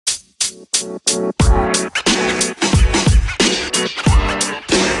Three,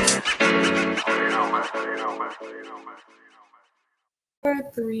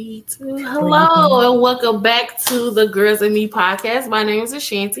 two. Hello, and welcome back to the Girls and Me podcast. My name is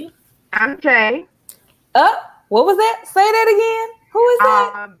Ashanti. I'm Jay. What was that? Say that again. Who is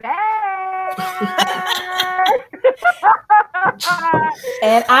that? I'm back.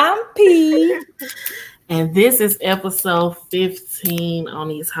 And I'm P. And this is episode 15 on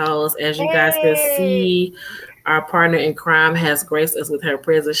these hoes. As you guys can see, our partner in crime has graced us with her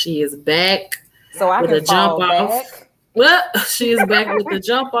presence. She is back. So I with can a jump fall off. back. Well, she is back with the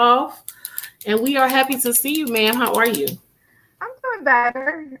jump off. And we are happy to see you, ma'am. How are you? I'm doing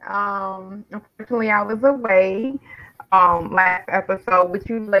better. Unfortunately, I was away last episode, but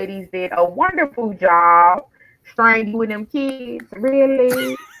you ladies did a wonderful job. Strained with them kids,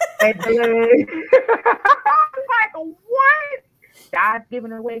 really. And then, I was like, what? God's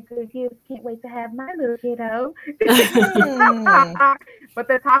giving away good gifts. Can't wait to have my little kiddo. But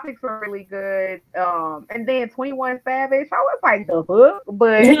the topics were really good. And then 21 Savage, I was like, the hook,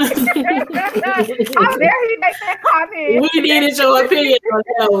 but how dare he make that comment? We needed your opinion on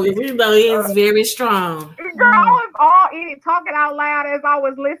that. We know he is very strong. Girl, I was all in it, talking out loud as I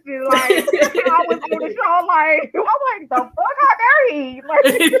was listening. Like, I was on the show, like, I'm like, the fuck, how dare he? Like,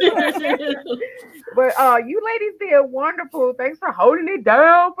 but you ladies did wonderful. Thanks for holding it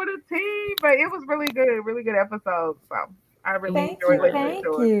down for the team. But it was really good episode. So I really enjoyed listening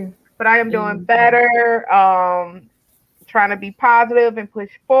to it. But I am doing better. Trying to be positive and push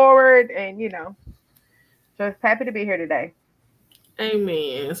forward, and just happy to be here today.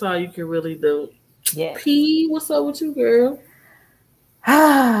 Amen. That's all you can really do. Yeah. P, what's up with you, girl?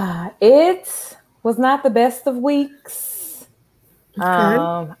 It was not the best of weeks.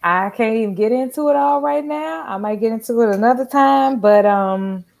 Okay. I can't even get into it all right now. I might get into it another time, but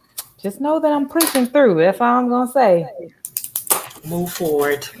just know that I'm pushing through. That's all I'm gonna say. Move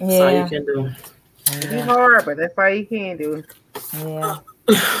forward. Yeah. That's all you can do. It's hard, but that's all you can do. Yeah.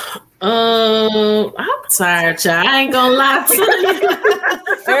 I'm tired, y'all. I ain't gonna lie to you.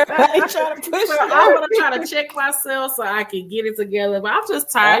 Everybody trying to push. I'm gonna try to check myself so I can get it together. But I'm just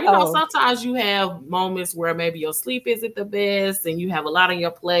tired. Sometimes you have moments where maybe your sleep isn't the best and you have a lot on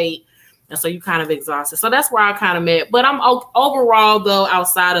your plate. And so you kind of exhausted. So that's where I kind of met. But I'm overall, though,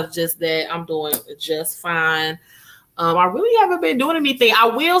 outside of just that, I'm doing just fine. I really haven't been doing anything. I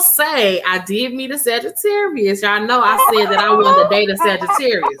will say I did meet a Sagittarius. Y'all know I said that I wanted to date a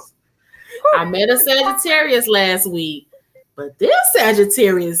Sagittarius. I met a Sagittarius last week, but this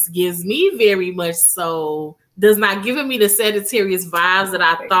Sagittarius gives me very much so, does not give me the Sagittarius vibes that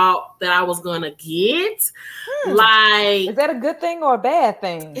I thought that I was going to get. Like, is that a good thing or a bad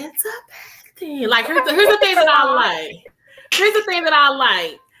thing? It's a bad thing. Like, here's the thing that I like. Here's the thing that I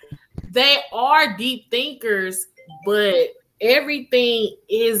like. They are deep thinkers, but everything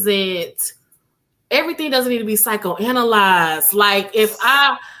doesn't need to be psychoanalyzed. Like, if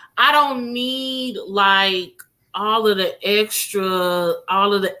I don't need like all of the extra,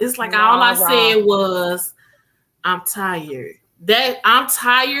 it's like all I said was I'm tired. That I'm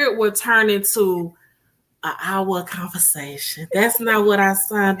tired will turn into an hour conversation. That's not what I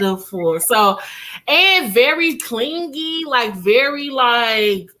signed up for. So, and very clingy, like very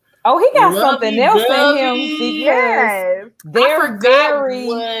like, oh, he got something else in him. Yes.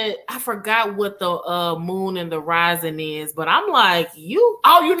 I forgot what the moon and the rising is, but I'm like, you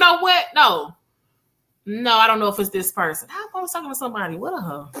know what? No, I don't know if it's this person. I was talking to somebody. What a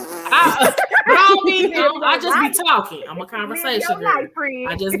hoe. I just be talking. I'm a conversation girl.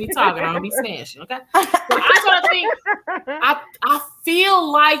 I just be talking. I don't be smashing. Okay. So I sort of think I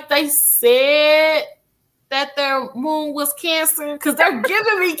feel like they said that their moon was Cancer because they're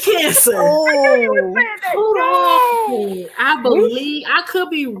giving me Cancer. I believe I could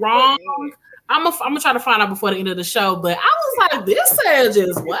be wrong. I'm gonna try to find out before the end of the show, but I was like, this said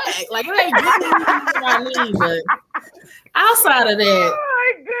just whack. Like it ain't giving me what I need, but outside of that,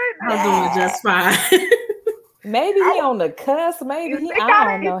 I'm doing just fine. Maybe he on the cusp. Maybe I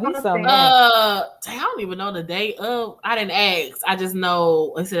don't know. He's something. I don't even know the date of. I didn't ask. I just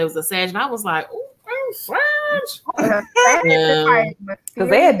know they said it was a Sag, and I was like, ooh. Because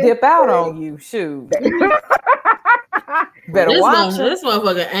they had dip out on you. Shoot. Better watch it. This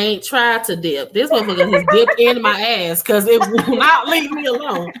motherfucker ain't tried to dip. This motherfucker has dipped in my ass because it will not leave me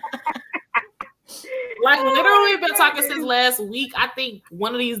alone. Like literally been talking since last week. I think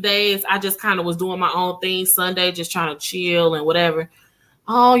one of these days I just kind of was doing my own thing Sunday, just trying to chill and whatever.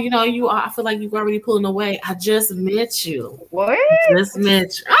 oh, I feel like you're already pulling away. I just met you. What? Just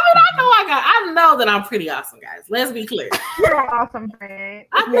met you. I know that I'm pretty awesome, guys. Let's be clear. You're an awesome friend.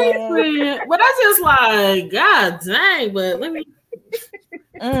 I think, but I just like, God dang, but let me.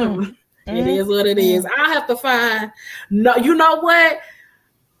 It is what it is. I have to find. No, you know what?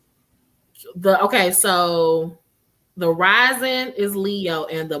 So the rising is Leo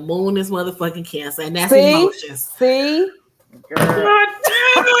and the moon is motherfucking Cancer, and that's emotions. See? God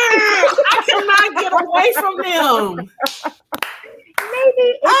damn it! I cannot get away from them.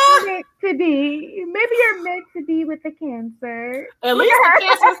 Maybe it's meant to be. Maybe you're meant to be with the Cancer. At least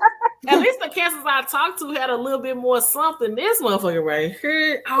the cancers I talked to had a little bit more something. This motherfucker right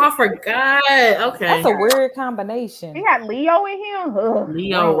here. Oh, I forgot. Okay. That's a weird combination. He got Leo in him. Ugh.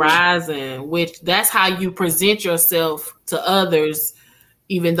 Leo rising, which that's how you present yourself to others,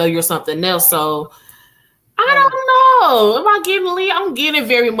 even though you're something else. So I don't know. Am I getting Leo? I'm getting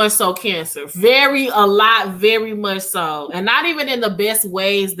very much so Cancer. Very much so. And not even in the best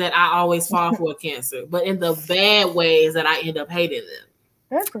ways that I always fall for a Cancer, but in the bad ways that I end up hating them.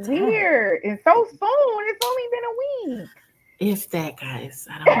 That's weird. And so soon. It's only been a week. If that, guys.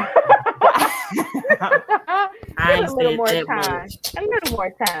 I A little more time. A little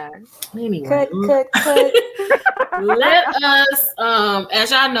more time. Anyway. Cut. Let us,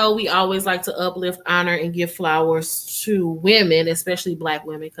 as y'all know, we always like to uplift, honor, and give flowers to women, especially Black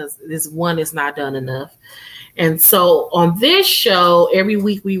women, because this one is not done enough. And so on this show, every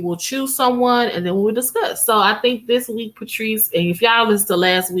week we will choose someone and then we'll discuss. So I think this week, Patrice, and if y'all listen to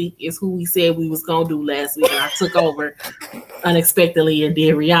last week, is who we said we was going to do last week. And I took over unexpectedly and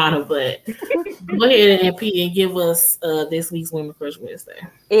did Rihanna. But go ahead and P and give us this week's Women Crush Wednesday.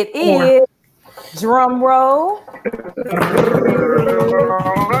 It is, drum roll,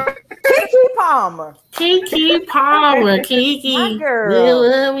 Keke Palmer. Keke Palmer. Keke. My girl. You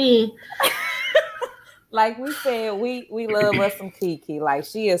love me. Like we said, we love us some Keke. Like,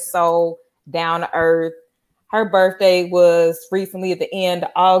 she is so down to earth. Her birthday was recently at the end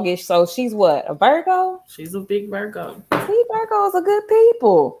of August. So she's what, a Virgo? She's a big Virgo. See, Virgos are good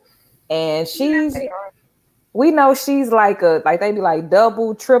people. And we know she's like they be like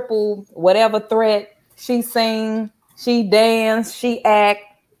double, triple, whatever threat. She sing, she dance, she act,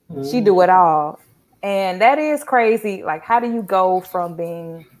 she do it all. And that is crazy. Like, how do you go from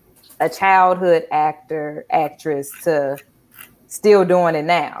being a childhood actress to still doing it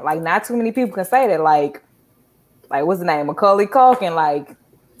now? Like, not too many people can say that. Like what's the name? Macaulay Culkin. Like,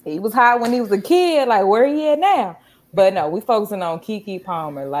 he was hot when he was a kid. Like, where he at now? But no, we focusing on Keke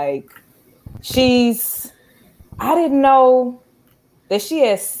Palmer. Like, I didn't know that she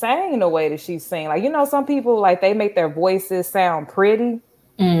had sang the way that she sang. Like, some people, like, they make their voices sound pretty,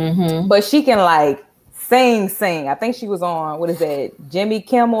 but she can like sing. I think she was on, what is that, Jimmy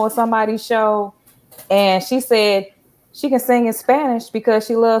Kimmel or somebody's show, and she said she can sing in Spanish because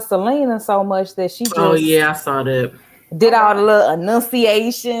she loves Selena so much that she just I saw that, did all the little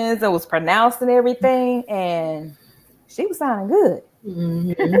enunciations and was pronouncing everything, and she was sounding good.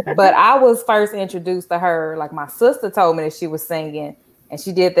 But I was first introduced to her, like, my sister told me that she was singing, and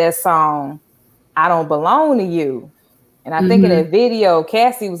she did that song I Don't Belong to You. And I think in that video,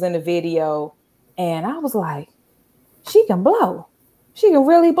 Cassie was in the video, and I was like, she can blow. She can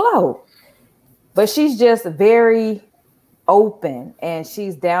really blow. But she's just very open, and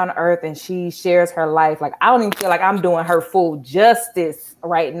she's down to earth, and she shares her life. Like, I don't even feel like I'm doing her full justice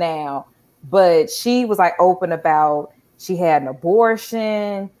right now, but she was like open about, she had an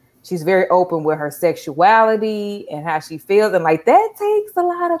abortion. She's very open with her sexuality and how she feels. And like, that takes a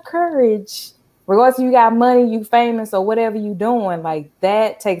lot of courage. Regardless if you got money, you famous, or whatever you doing, like,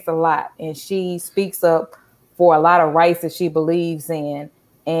 that takes a lot. And she speaks up for a lot of rights that she believes in.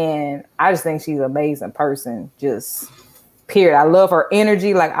 And I just think she's an amazing person. Just period. I love her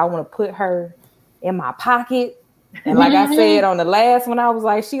energy. Like, I want to put her in my pocket. And like I said on the last one, I was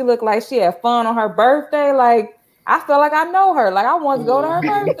like, she looked like she had fun on her birthday. Like, I feel like I know her. Like, I want to go to her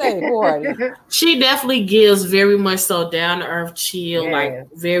birthday party. She definitely gives very much so down to earth, chill. Yeah.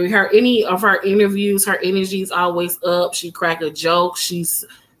 Like, any of her interviews, her energy is always up. She crack a joke. She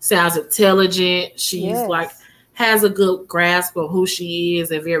sounds intelligent. She's like, has a good grasp of who she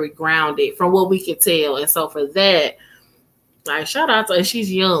is and very grounded from what we can tell. And so for that, like, shout out to her.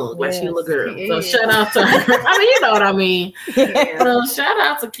 She's young, like, she's a little girl. So shout out to her. I mean, you know what I mean. So shout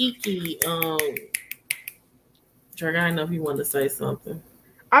out to Keke. I didn't know if you wanted to say something.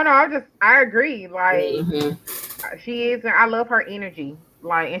 Oh no, I agree. Like, she is, and I love her energy.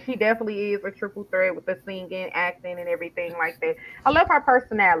 Like, and she definitely is a triple threat with the singing, acting, and everything like that. I love her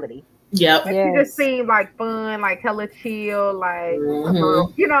personality. Yep. Like, she just seemed like fun, like hella chill, like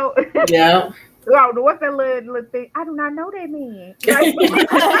you know. Yeah. Oh, what's that little thing? I do not know that man. Like,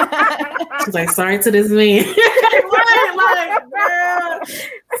 she's like, sorry to this man. Right, like, girl.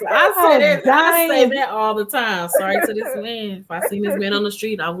 So I say that all the time. Sorry to this man. If I seen this man on the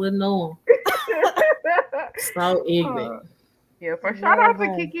street, I wouldn't know him. So ignorant. Yeah, for shout out to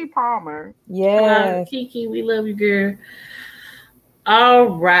Keke Palmer. Yeah, Keke, we love you, girl.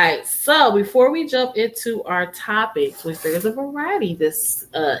 All right. So before we jump into our topics, which there's a variety this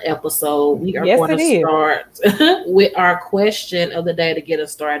episode, we are going to start with our question of the day to get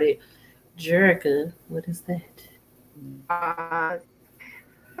us started. Jerica, what is that?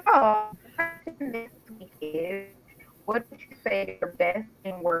 This week is, what would you say your best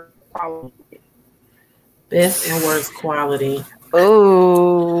and worst quality is? Best and worst quality.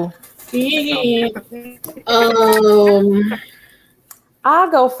 Oh. Yeah.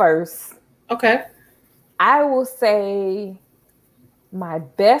 I'll go first. Okay. I will say my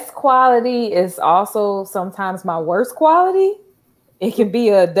best quality is also sometimes my worst quality. It can be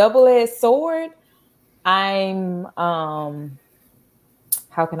a double-edged sword. I'm how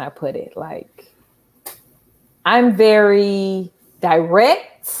can I put it? Like, I'm very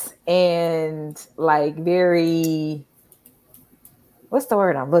direct and like very, what's the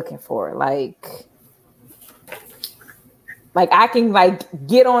word I'm looking for? Like I can like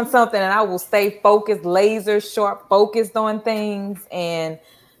get on something and I will stay focused, laser sharp focused on things. And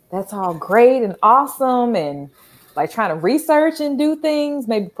that's all great and awesome. And like trying to research and do things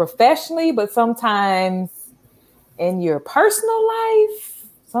maybe professionally, but sometimes in your personal life,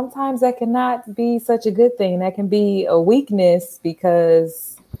 sometimes that cannot be such a good thing. That can be a weakness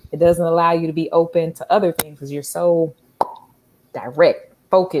because it doesn't allow you to be open to other things because you're so direct,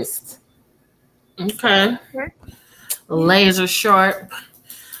 focused. Okay. Laser sharp.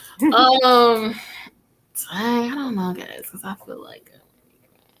 I don't know, guys, because I feel like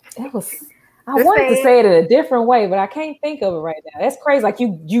it was. I wanted to say it in a different way, but I can't think of it right now. That's crazy. Like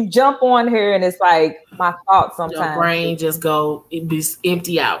you jump on here and it's like my thoughts sometimes. Your brain just go, it be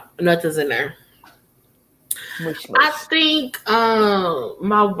empty out. Nothing's in there. I think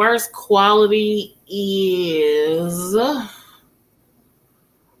my worst quality is.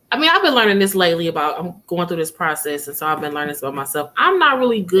 I mean, I've been learning this lately I'm going through this process. And so I've been learning this about myself. I'm not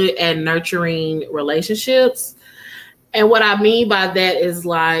really good at nurturing relationships. And what I mean by that is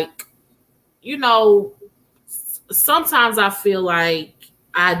like, you know, sometimes I feel like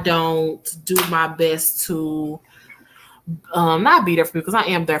I don't do my best to not be there for people because I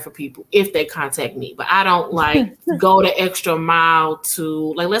am there for people if they contact me. But I don't like go the extra mile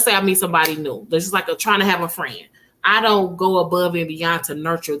to, like, let's say I meet somebody new. This is like trying to have a friend. I don't go above and beyond to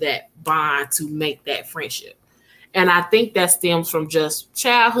nurture that bond to make that friendship. And I think that stems from just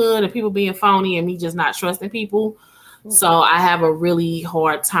childhood and people being phony and me just not trusting people. So I have a really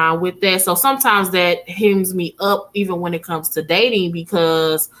hard time with that. So sometimes that hems me up even when it comes to dating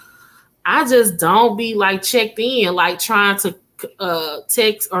because I just don't be like checked in, like trying to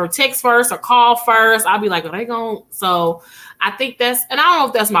text first or call first. I'll be like, are they going? So I think that's, and I don't know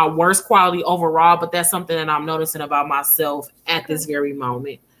if that's my worst quality overall, but that's something that I'm noticing about myself at this very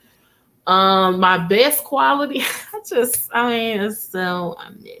moment. My best quality, honestly,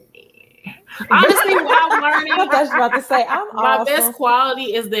 what I'm learning, I was about to say, my best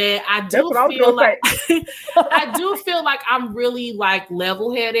quality is that I do feel like I'm really like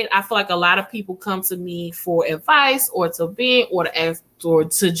level-headed. I feel like a lot of people come to me for advice or to vent or to ask or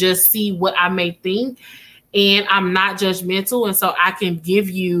to just see what I may think. And I'm not judgmental. And so I can give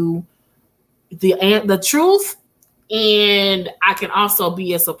you the truth. And I can also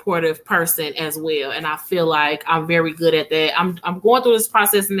be a supportive person as well. And I feel like I'm very good at that. I'm going through this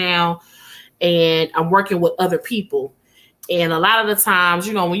process now and I'm working with other people. And a lot of the times,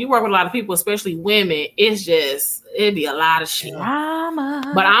 you know, when you work with a lot of people, especially women, it'd be a lot of shit.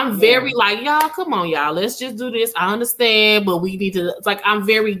 Drama. But I'm very like, y'all, come on, y'all. Let's just do this. I understand, but we need to, like, I'm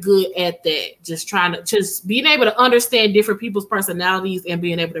very good at that. Just being able to understand different people's personalities and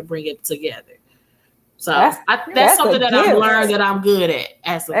being able to bring it together. So that's something that I've learned that I'm good at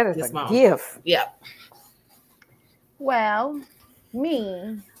as of this moment. Gift. Yeah. Well,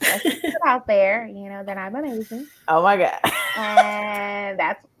 me, let's put it out there, you know, that I'm amazing. Oh my God. And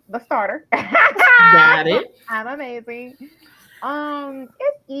that's the starter. Got it. I'm amazing.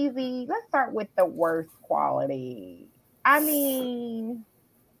 It's easy. Let's start with the worst quality. I mean,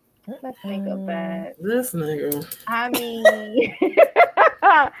 let's think of that. This nigga. I mean,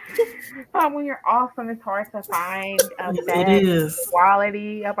 when you're awesome, it's hard to find bad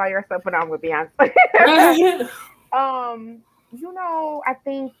quality about yourself. But I'm with Beyonce. I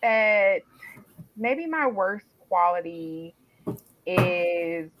think that maybe my worst quality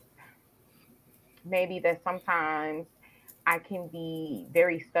is maybe that sometimes I can be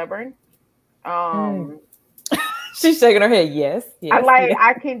very stubborn. She's shaking her head. Yes.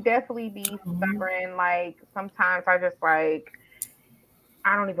 I can definitely be stubborn. Like sometimes I just like,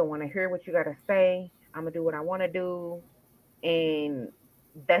 I don't even want to hear what you got to say. I'm gonna do what I want to do, and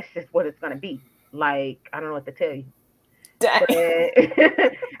that's just what it's gonna be. Like I don't know what to tell you. But,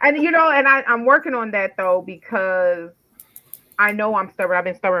 and and I'm working on that though, because I know I'm stubborn. I've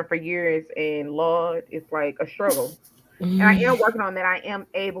been stubborn for years, and Lord, it's like a struggle. And I am working on that. I am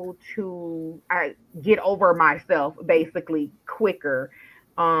able to get over myself basically quicker.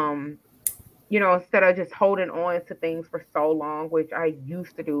 Instead of just holding on to things for so long, which I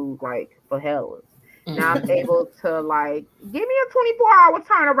used to do like for hell. Now I'm able to like, give me a 24-hour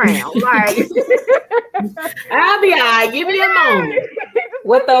turnaround. Like I'll be all right. Give me a moment.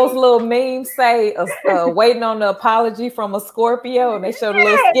 What those little memes say, waiting on the apology from a Scorpio, and they show the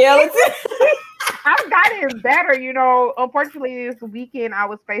little skeleton. I've gotten better, Unfortunately, this weekend I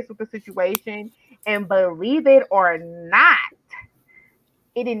was faced with a situation, and believe it or not,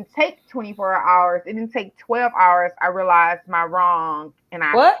 it didn't take 24 hours. It didn't take 12 hours. I realized my wrong, and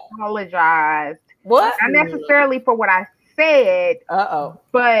I apologized. What? Not necessarily for what I said,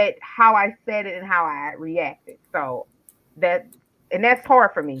 but how I said it and how I reacted. So that's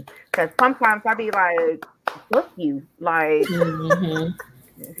hard for me, because sometimes I be like, "Fuck you," like.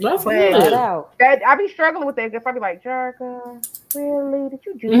 That's good. That I be struggling with that, because I be like, Jerica, really? Did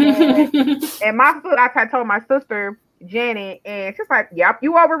you do that? And I told my sister Janet, and she's like, "Yep,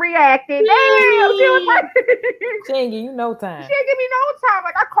 you overreacted." Damn, she was like, she ain't give you no time. She didn't give me no time.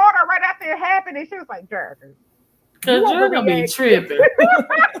 Like I called her right after it happened, and she was like, "Jerica, because you're gonna be tripping."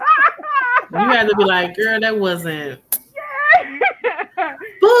 You had to be like, "Girl, that wasn't."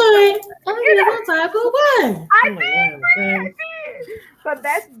 But I'm type of one. I did. So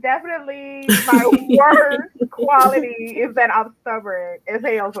that's definitely my worst quality, is that I'm stubborn as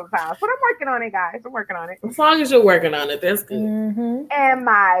hell sometimes. But I'm working on it, guys. I'm working on it. As long as you're working on it, that's good. And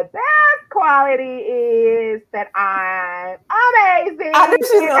my best quality is that I'm amazing. I think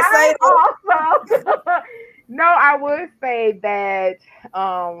she's gonna say also. No, I would say that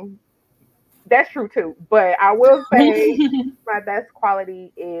that's true too. But I will say my best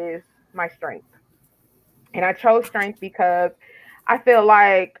quality is my strength. And I chose strength because I feel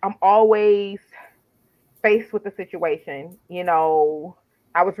like I'm always faced with a situation.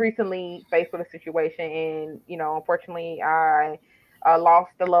 I was recently faced with a situation, and, unfortunately I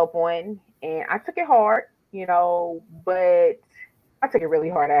lost a loved one, and I took it hard, but I took it really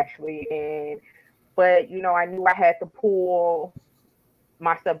hard actually. But I knew I had to pull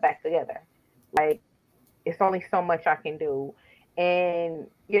myself back together. Like, it's only so much I can do. And,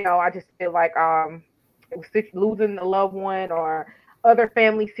 I just feel like, losing a loved one or other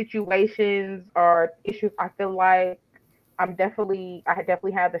family situations or issues, I feel like I definitely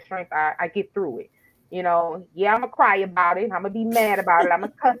have the strength. I get through it. I'm gonna cry about it. I'm gonna be mad about it. I'm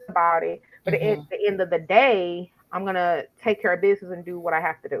gonna cuss about it. But at the end of the day, I'm gonna take care of business and do what I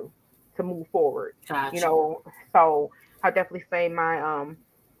have to do to move forward. Gotcha. So I definitely say my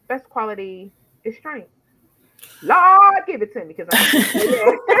best quality is strength. Lord, give it to me, because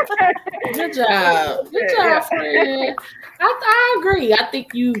Good job, friend. I agree. I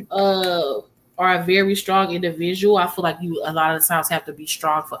think you are a very strong individual. I feel like you a lot of times have to be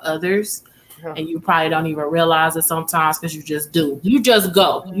strong for others, and you probably don't even realize it sometimes, because you just do. You just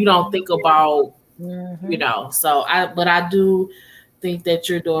go. You don't think about, So I do think that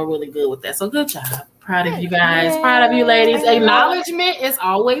you're doing really good with that. So good job. Proud of you guys. Proud of you, ladies. Acknowledgement is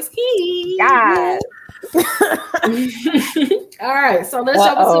always key. Yeah. All right, so let's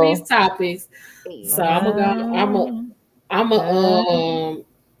jump into these topics. So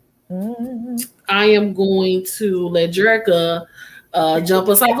I am going to let Jerica jump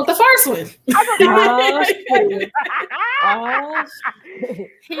us off with the first one.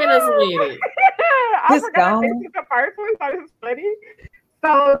 Hit us with it. I forgot this is the first one, so this is funny.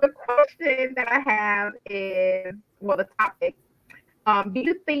 So the question that I have is, the topic. Do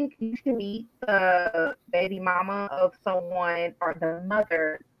you think you should meet the baby mama of someone or the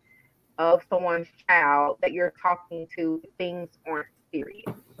mother of someone's child that you're talking to if things aren't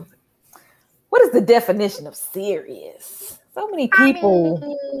serious? What is the definition of serious? So many people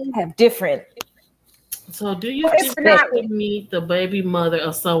have different. So do you think you should meet the baby mother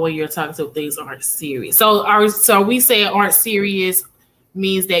of someone you're talking to if things aren't serious? So we say aren't serious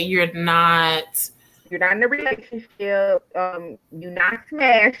means that you're not in a relationship, you're not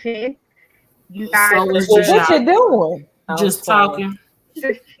smashing. You guys, what you doing? Just talking.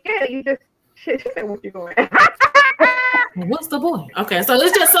 You just shit what you doing. What's the point? Okay, so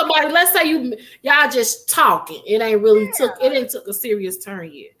it's just somebody. Let's say y'all just talking. It ain't really took a serious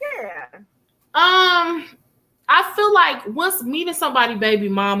turn yet. Yeah. I feel like once meeting somebody, baby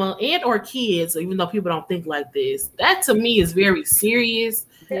mama and or kids, even though people don't think like this, that to me is very serious.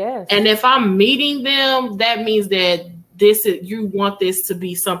 Yes. And if I'm meeting them, that means that you want this to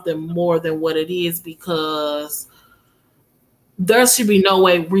be something more than what it is, because there should be no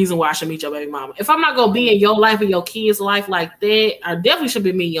reason why I should meet your baby mama. If I'm not gonna be in your life or your kids' life like that, I definitely should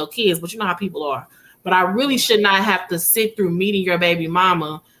be meeting your kids, but you know how people are. But I really should not have to sit through meeting your baby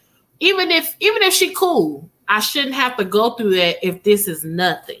mama, even if she cool. I shouldn't have to go through that if this is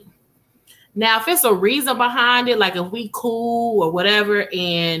nothing. Now, if it's a reason behind it, like if we cool or whatever,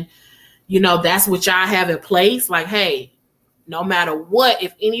 and that's what y'all have in place, like, hey, no matter what,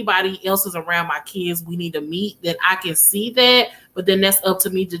 if anybody else is around my kids, we need to meet, then I can see that. But then that's up to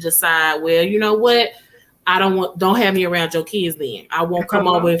me to decide, well, you know what? I don't have me around your kids then. I won't come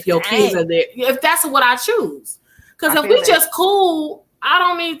over if your kids are there. If that's what I choose. Because if we just cool, I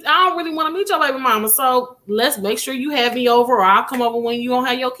don't really want to meet your baby mama. So let's make sure you have me over, or I'll come over when you don't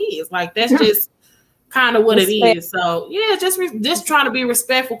have your kids. Like, that's just kind of what it is. So yeah, just trying to be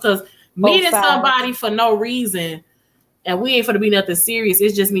respectful, because meeting somebody for no reason, and we ain't for to be nothing serious.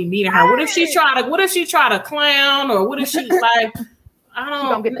 It's just me meeting her. What if she try to clown, or what if she like, I don't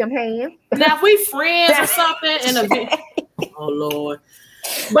know. Don't get them hands. Now if we friends or something in a oh Lord.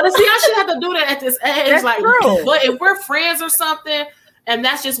 But see, I should have to do that at this age. That's like, true. But if we're friends or something, and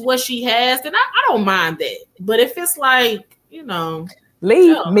that's just what she has, then I don't mind that. But if it's like,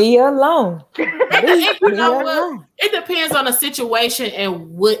 leave me alone. It depends on the situation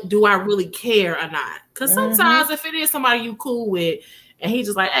and what do I really care or not. Because sometimes if it is somebody you cool with, and he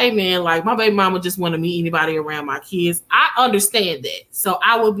just like, hey man, like my baby mama just want to meet anybody around my kids, I understand that. So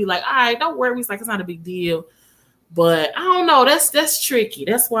I would be like, all right, don't worry. It's like, it's not a big deal. But I don't know. That's tricky.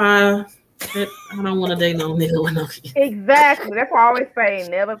 That's why I don't want to date no nigga with no kids. Exactly. That's why I always say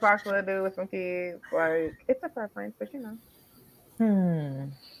never talk to a dude with some kids. Like, it's a preference, but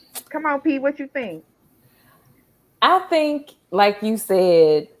Come on, P, what you think? I think, like you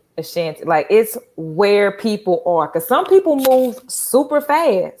said, Ashanti, like it's where people are, because some people move super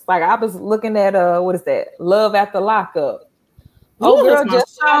fast. Like I was looking at what is that? Love After Lockup. Oh, girl,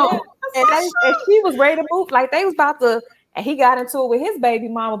 just and she was ready to move. Like they was about to, and he got into it with his baby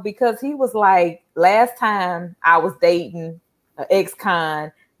mama because he was like, last time I was dating an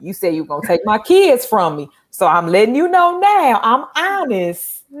ex-con, you said you were gonna take my kids from me. So I'm letting you know now, I'm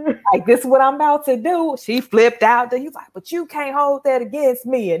honest. Like, this is what I'm about to do. She flipped out. He's like, but you can't hold that against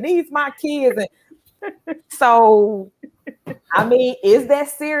me. And these my kids. And so, I mean, is that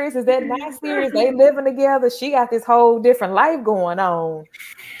serious? Is that not serious? They living together. She got this whole different life going on.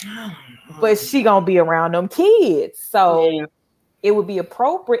 But she gonna be around them kids. So it would be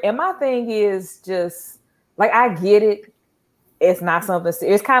appropriate. And my thing is just, like, I get it. It's not something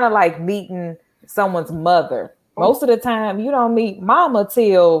serious. It's kind of like meeting someone's mother. Most of the time, you don't meet mama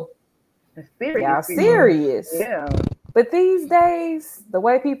till y'all serious. Yeah. But these days, the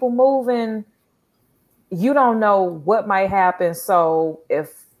way people moving, you don't know what might happen. So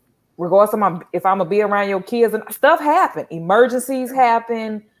if regardless of if I'm gonna be around your kids, and stuff happen, emergencies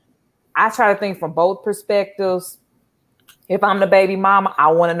happen. I try to think from both perspectives. If I'm the baby mama, I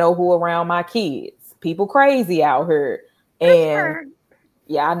want to know who around my kids. People crazy out here, and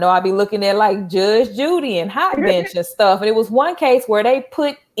yeah, I know I be looking at like Judge Judy and Hot Bench and stuff. And it was one case where they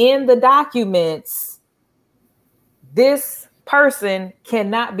put in the documents, this person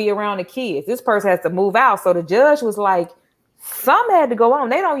cannot be around the kids. This person has to move out. So the judge was like, some had to go on.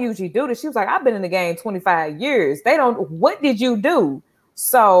 They don't usually do this. She was like, I've been in the game 25 years. They don't, what did you do?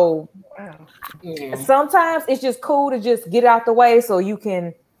 So sometimes it's just cool to just get out the way so you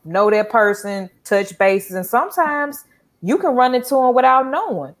can know that person, touch bases. And sometimes you can run into them without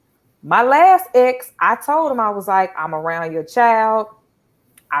knowing. My last ex, I told him, I was like, I'm around your child.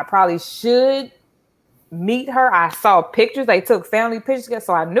 I probably should meet her. I saw pictures. They took family pictures.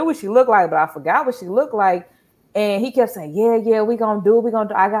 So I knew what she looked like, but I forgot what she looked like. And he kept saying, yeah, we're going to do it.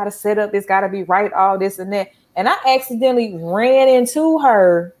 I got to set up. It's got to be right, all this and that. And I accidentally ran into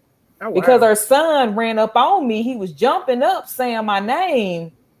her because her son ran up on me. He was jumping up saying my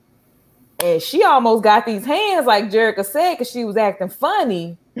name. And she almost got these hands, like Jerica said, because she was acting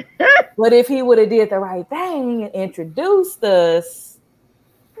funny. But if he would have did the right thing and introduced us,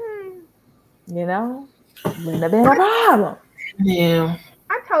 wouldn't have been a problem. Yeah.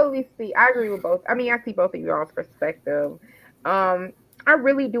 I agree with both. I mean, I see both of y'all's perspective. I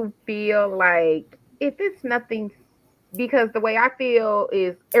really do feel like if it's nothing because the way I feel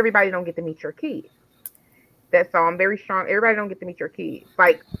is everybody don't get to meet your kids. That's all. I'm very strong. Everybody don't get to meet your kids.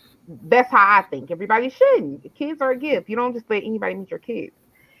 Like, that's how I think. Everybody shouldn't. Kids are a gift. You don't just let anybody meet your kids.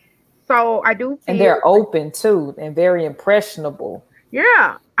 So I do feel, and they're open too and very impressionable.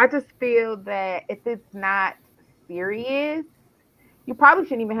 Yeah. I just feel that if it's not serious, you probably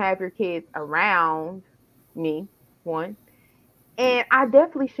shouldn't even have your kids around me, one. And I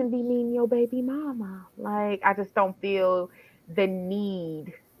definitely shouldn't be meeting your baby mama. Like, I just don't feel the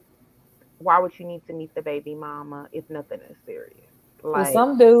need. Why would you need to meet the baby mama if nothing is serious? Like, well,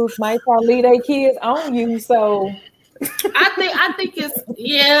 some dudes might probably leave their kids on you, so I think it's,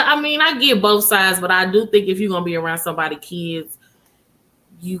 yeah, I mean, I get both sides, but I do think if you're gonna be around somebody's kids,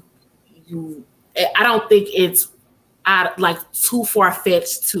 I don't think it's like too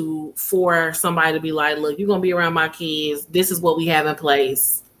far-fetched for somebody to be like, look, you're gonna be around my kids, this is what we have in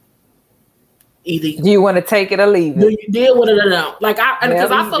place. Either do you want to take it or leave it? Do you deal with it or not? Like,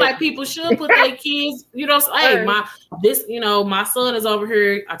 because I feel like people should put their kids, you know, hey, my son is over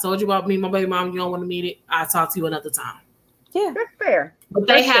here. I told you about me, my baby mom. You don't want to meet it. I'll talk to you another time. Yeah, that's fair. But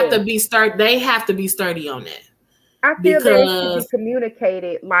they have to be sturdy. They have to be sturdy on that. I feel that it should be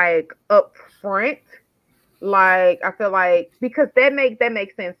communicated like up front. Like, I feel like, because that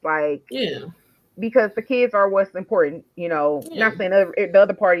makes sense. Like, yeah. Because the kids are what's important, you know. Yeah. Not saying the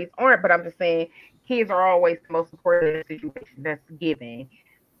other parties aren't, but I'm just saying kids are always the most important in a situation that's given.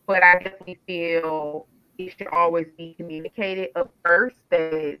 But I definitely feel it should always be communicated up first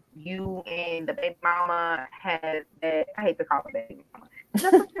that you and the baby mama has that. I hate to call it baby mama.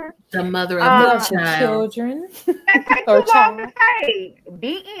 The mother of the child. Children. That takes too long to say.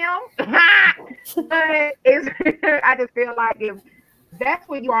 BM. But I just feel like if that's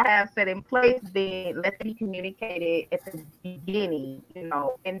what you all have set in place, then let it be communicated at the beginning, you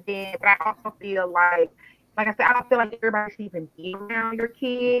know. And then, but I also feel like I said, I don't feel like everybody should even be around your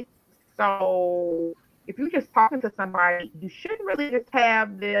kids. So if you're just talking to somebody, you shouldn't really just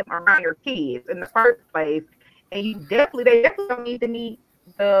have them around your kids in the first place. And they definitely don't need to meet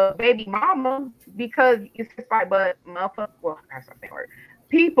the baby mama, because it's just like, but motherfucker, well, that's not the word.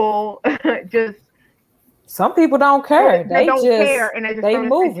 People just. Some people don't care. They don't care, and they just throw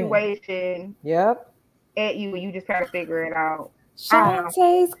the situation. Yep. At you, and you just gotta figure it out.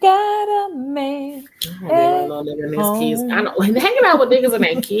 Shantae's got a man. I know hanging out with niggas and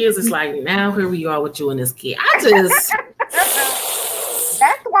their kids is like, now here we are with you and this kid. That's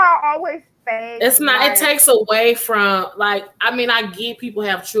why I always say it's not. Like, it takes away from, like, I mean, I get people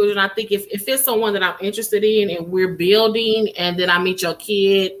have children. I think if it's someone that I'm interested in and we're building, and then I meet your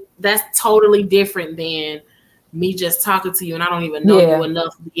kid, that's totally different than me just talking to you and I don't even know you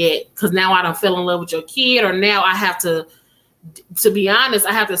enough yet, because now I don't fell in love with your kid, or now I have to be honest,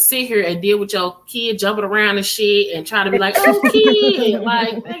 I have to sit here and deal with your kid jumping around and shit and trying to be like, oh, kid,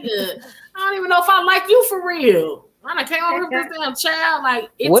 like, nigga, I don't even know if I like you for real. I came over with this damn child.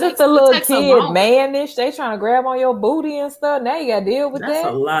 Like, what if the little kid mannish? They trying to grab on your booty and stuff. Now you got to deal with that. That's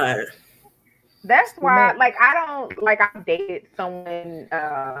a lot. That's why, like, I've dated someone,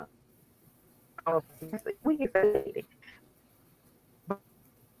 we can say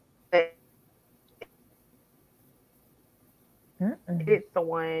dating. It's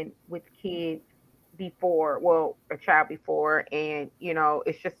someone with kids before, well, a child before, and, you know,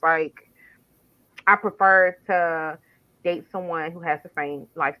 it's just like, I prefer to date someone who has the same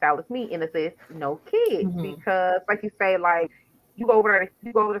lifestyle as me, in a sense, no kids, because, like you say, like, you go over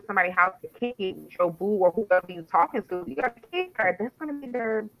to somebody's house to kick it with your boo or whoever you're talking to, you got a kid card. That's going to be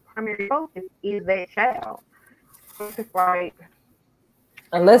their primary focus, is that child. So it's just like,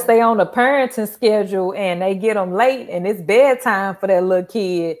 unless they on a parenting schedule and they get them late and it's bedtime for that little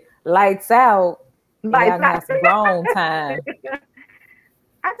kid, lights out, y'all got some grown time.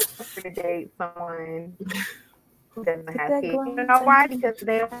 I just prefer to date someone who doesn't have kids. You know why? Because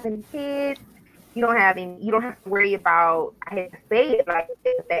they don't have any kids. You don't have to worry about, I hate to say it, like,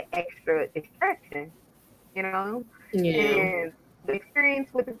 that extra distraction, you know? Yeah. And the experience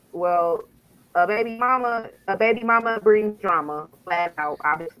with, a baby mama brings drama, flat out.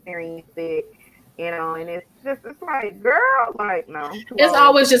 I've experienced it, you know, and it's like, girl, like, no. It's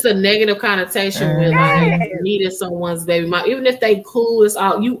always just a negative connotation with like needing someone's baby mama. Even if they cool, it's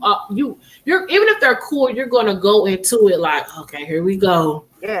all you're even if they're cool, you're gonna go into it like, okay, here we go.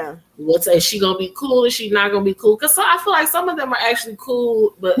 Yeah. Is she gonna be cool? Is she not gonna be cool? Because I feel like some of them are actually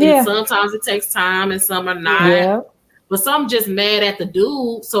cool, but sometimes it takes time and some are not. Yeah. But some just mad at the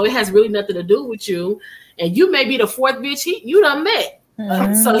dude, so it has really nothing to do with you. And you may be the fourth bitch you done met.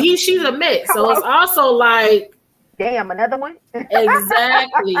 So she done met. So it's also like, damn, another one.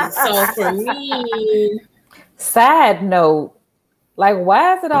 Exactly. So for me, Side note, like,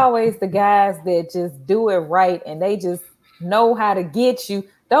 why is it always the guys that just do it right and they just know how to get you?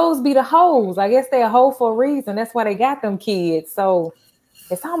 Those be the hoes. I guess they're a hoe for a reason. That's why they got them kids. So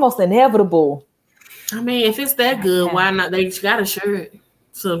it's almost inevitable. I mean, if it's that good, why not? They got a shirt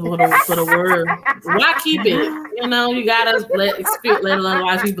for the word. Why keep it? You know, you gotta let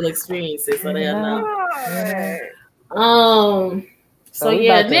other people experience it so they'll know. So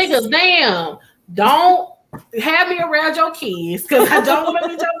yeah, niggas, damn, don't have me around your kids because I don't want to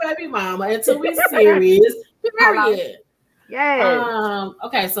meet your baby mama until we serious. Period. Yeah.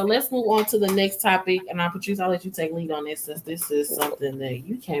 Okay, so let's move on to the next topic, and I'll let you take lead on this since this is something that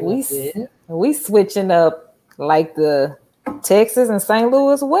you came up with. We switching up like the Texas and St.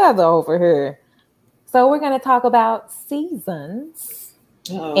 Louis weather over here. So we're gonna talk about seasons,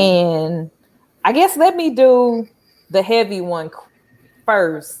 and I guess let me do the heavy one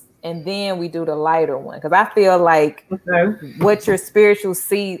first, and then we do the lighter one because I feel like what spiritual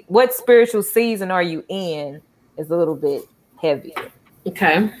season are you in is a little bit heavier.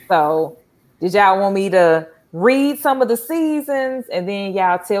 Okay. So did y'all want me to read some of the seasons and then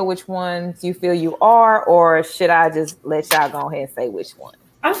y'all tell which ones you feel you are, or should I just let y'all go ahead and say which one?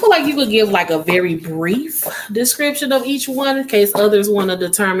 I feel like you could give like a very brief description of each one in case others want to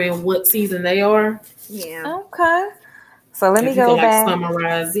determine what season they are. Yeah. Okay. So let me go back.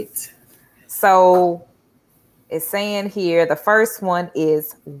 Summarize it. So it's saying here the first one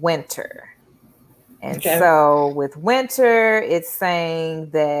is winter. And so with winter, it's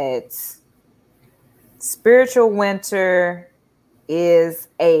saying that spiritual winter is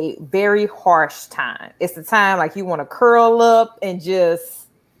a very harsh time. It's the time like you want to curl up and just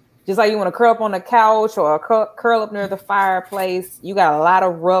like you want to curl up on the couch or curl up near the fireplace. You got a lot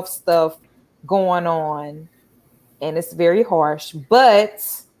of rough stuff going on and it's very harsh,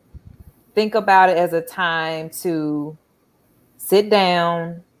 but think about it as a time to sit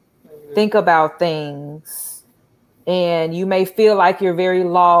down, think about things, and you may feel like you're very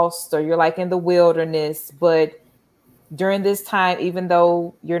lost or you're like in the wilderness, but during this time, even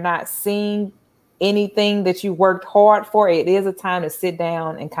though you're not seeing anything that you worked hard for, it is a time to sit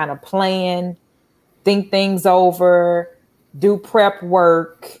down and kind of plan, think things over, do prep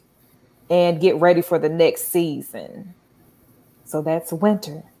work, and get ready for the next season. So that's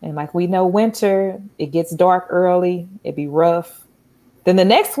winter. And like we know, winter, it gets dark early, it'd be rough. Then the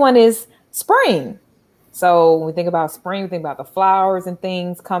next one is spring. So when we think about spring, we think about the flowers and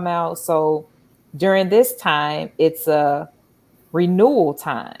things come out. So during this time, it's a renewal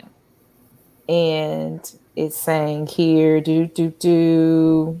time. And it's saying here,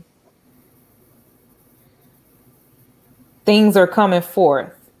 things are coming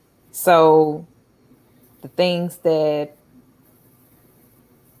forth. So the things that,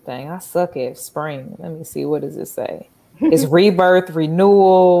 dang, I suck at spring. Let me see, what does it say? It's rebirth,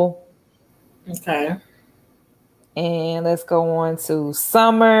 renewal. Okay. And let's go on to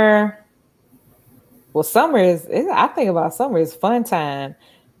summer. Well, summer I think about summer is fun time,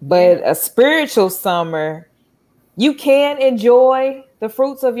 but a spiritual summer, you can enjoy the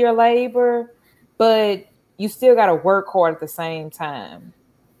fruits of your labor, but you still got to work hard at the same time.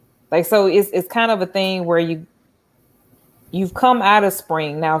 Like, so it's kind of a thing where you've come out of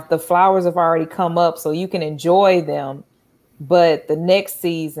spring. Now, the flowers have already come up, so you can enjoy them, but the next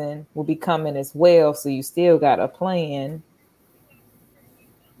season will be coming as well. So you still got a plan.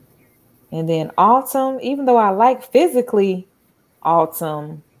 And then autumn, even though I like physically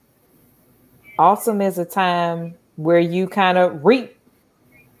autumn is a time where you kind of reap.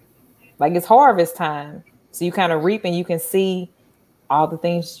 Like it's harvest time. So you kind of reap and you can see all the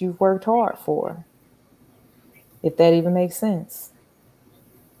things you've worked hard for. If that even makes sense.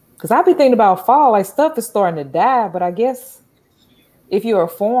 Because I'll be thinking about fall, like stuff is starting to die, but I guess if you're a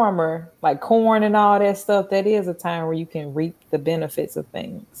farmer, like corn and all that stuff, that is a time where you can reap the benefits of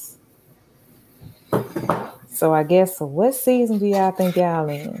things. So I guess, what season do y'all think y'all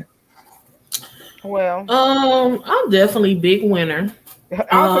in? Well, I'm definitely big winter.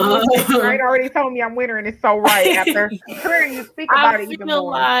 Right already told me I'm winter, and it's so right after hearing you speak about it even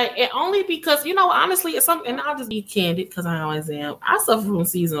more. Like, and only because, honestly, it's something, and I'll just be candid because I always am. I suffer from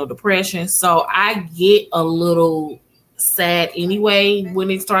seasonal depression, so I get a little sad anyway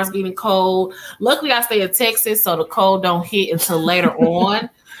when it starts getting cold. Luckily, I stay in Texas, so the cold don't hit until later on.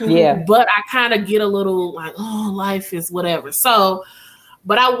 Yeah, but I kind of get a little like, oh, life is whatever. So,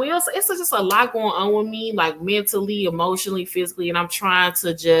 but I will say it's just a lot going on with me, like mentally, emotionally, physically, and I'm trying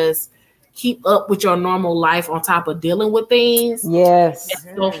to just keep up with your normal life on top of dealing with things. Yes.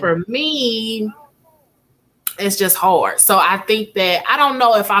 And so for me, it's just hard. So I think that I don't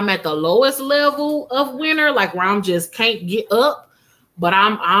know if I'm at the lowest level of winter, like where I'm just can't get up, but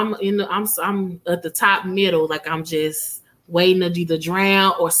I'm at the top middle, like I'm just waiting to either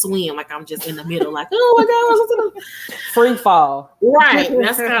drown or swim, like I'm just in the middle, like oh my god, free fall. Right,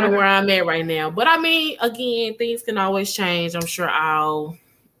 that's kind of where I'm at right now. But I mean, again, things can always change. I'm sure I'll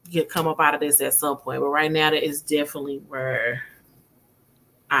come up out of this at some point, but right now that is definitely where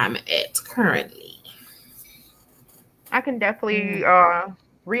I'm at currently. I can definitely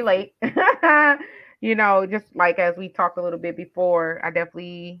relate. Just like as we talked a little bit before, I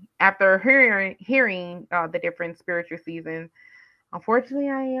definitely, after hearing the different spiritual seasons, unfortunately,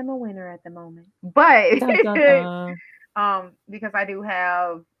 I am a winner at the moment. But because I do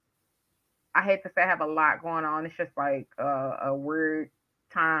have, I hate to say I have a lot going on. It's just like a weird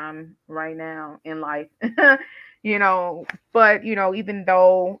time right now in life, But even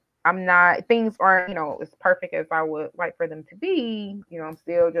though I'm not, things aren't, as perfect as I would like for them to be, I'm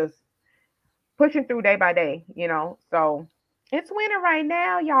still just pushing through day by day, So it's winter right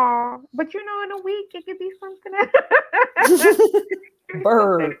now, y'all. But in a week it could be something else.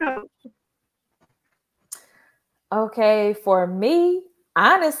 Bird. Okay, for me,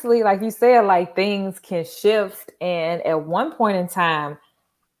 honestly, like you said, like things can shift. And at one point in time,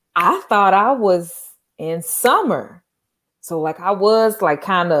 I thought I was in summer. So like I was like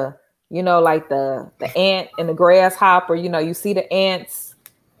kind of, like the ant and the grasshopper, you see the ants,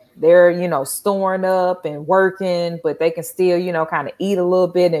 they're, storing up and working, but they can still, kind of eat a little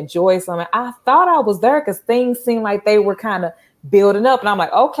bit, enjoy something. I thought I was there because things seemed like they were kind of building up. And I'm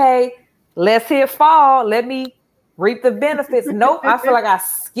like, okay, let's hit fall. Let me reap the benefits. Nope. I feel like I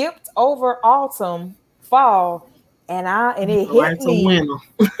skipped over autumn, fall, and it hit me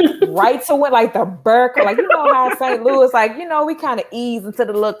right to when like the burka, like how St. Louis, like we kind of ease into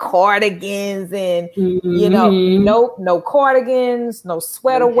the little cardigans and nope, no cardigans, no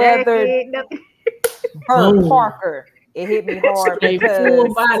sweater weather. Bert Parker, it hit me hard because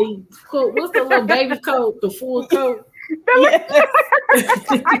full body coat. What's the little baby coat? The full coat.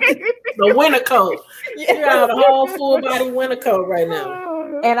 The winter coat. Yeah, the whole full body winter coat right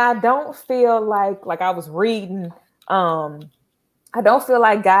now. And I don't feel like I was reading. I don't feel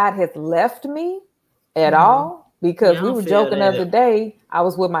like God has left me at all, because we were joking the other day. I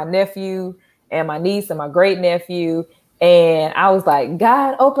was with my nephew and my niece and my great nephew, and I was like,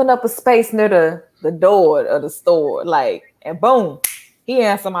 God, open up a space near the door of the store, and boom, he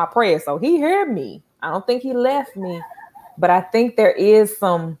answered my prayer. So he heard me. I don't think he left me, but I think there is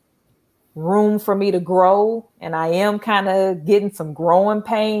some room for me to grow, and I am kind of getting some growing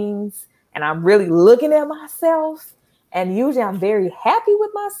pains, and I'm really looking at myself. And usually I'm very happy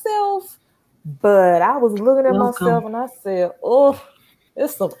with myself, but I was looking at myself and I said, oh,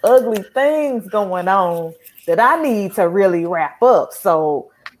 there's some ugly things going on that I need to really wrap up.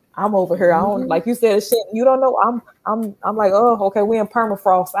 So I'm over here. I don't, like you said, shit, you don't know. I'm like, oh, okay, we're in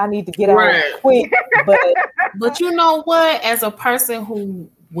permafrost. I need to get out quick. But you know what? As a person who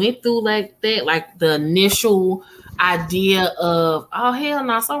went through like that, like the initial idea of, oh hell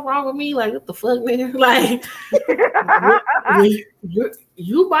no, something wrong with me, like what the fuck, man? Like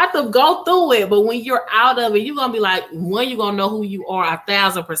you about to go through it, but when you're out of it, you're gonna be like, one, you're gonna know who you are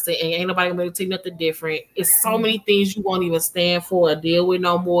 1,000%, and ain't nobody gonna tell you nothing different. It's so many things you won't even stand for or deal with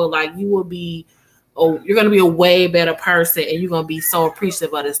no more. Like you will be, you're gonna be a way better person, and you're gonna be so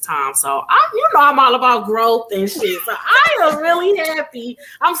appreciative of this time. So I'm all about growth and shit. So I am really happy.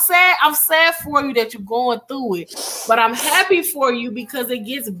 I'm sad for you that you're going through it, but I'm happy for you because it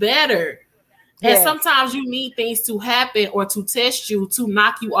gets better. Yes. And sometimes you need things to happen or to test you, to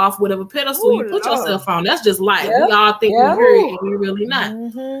knock you off whatever pedestal you put yourself on. That's just life. Yep. We all think we're here and we're really not.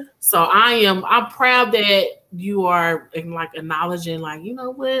 Mm-hmm. So I'm proud that you are like acknowledging, like, you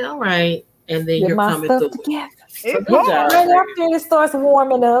know what, all right. And then you're coming through. So good job. After it starts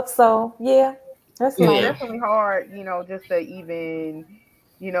warming up. So yeah, that's definitely hard, just to even,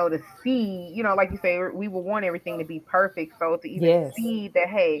 to see, like you say, we would want everything to be perfect. So to even see that,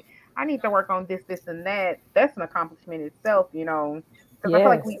 hey, I need to work on this and that, that's an accomplishment itself, because I feel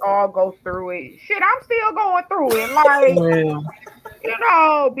like we all go through it. Shit, I'm still going through it. Like,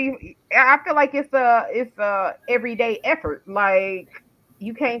 I feel like it's a everyday effort. Like,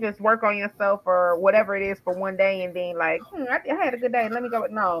 you can't just work on yourself or whatever it is for one day and then like, I had a good day, let me go.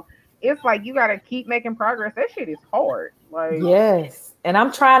 No, it's like you got to keep making progress. That shit is hard. Like, yes. And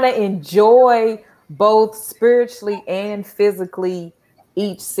I'm trying to enjoy both spiritually and physically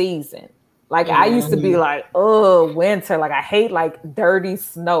each season. Like I used to be like, oh, winter. Like I hate like dirty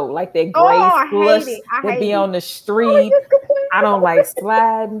snow, like that gray slush that be on the street. I don't like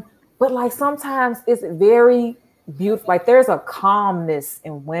sliding. But like sometimes it's very beautiful. Like there's a calmness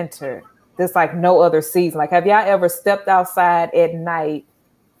in winter that's like no other season. Like have y'all ever stepped outside at night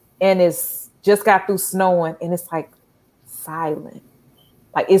and it's just got through snowing and it's like silent?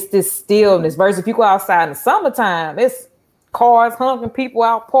 Like it's this stillness versus if you go outside in the summertime, it's cars honking, people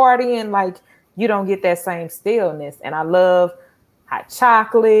out partying. Like you don't get that same stillness. And I love hot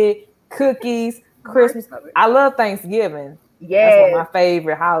chocolate, cookies, Christmas. I love Thanksgiving. Yeah, that's one of my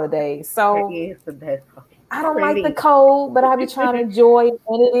favorite holidays. So it's the best. I don't like the cold, but I be trying to enjoy it,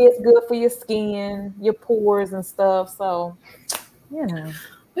 and it is good for your skin, your pores and stuff. So, you know,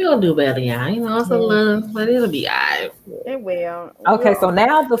 we'll do better, y'all. You know, it's a little, but it'll be all right. It will. Okay, so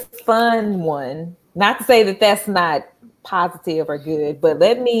now the fun one. Not to say that that's not positive or good, but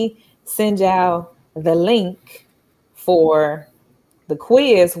let me send y'all the link for the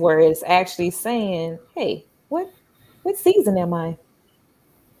quiz where it's actually saying, "Hey, what season am I?"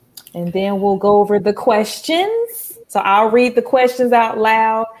 And then we'll go over the questions. So I'll read the questions out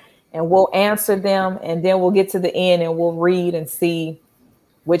loud and we'll answer them. And then we'll get to the end and we'll read and see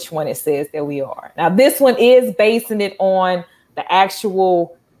which one it says that we are. Now, this one is basing it on the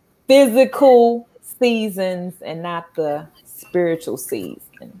actual physical seasons and not the spiritual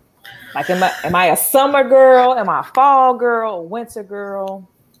season. Like, am I a summer girl? Am I a fall girl? A winter girl?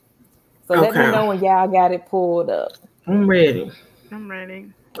 So let me know when y'all got it pulled up. I'm ready.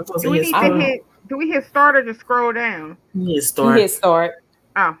 Do we hit start or just scroll down? You hit start.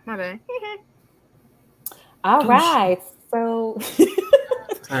 Oh, my bad. All right. So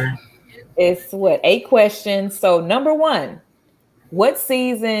it's 8 questions. So number 1, what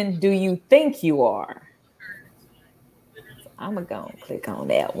season do you think you are? I'm going to go and click on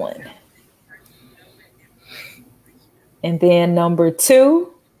that one. And then number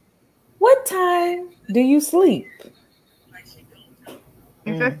 2, what time do you sleep?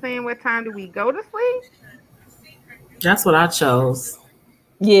 Is that saying what time do we go to sleep? That's what I chose.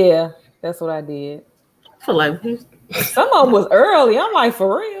 Yeah, that's what I did. I feel like some of them was early. I'm like,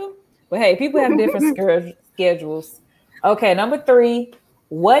 for real. But hey, people have different schedules. Okay, number 3.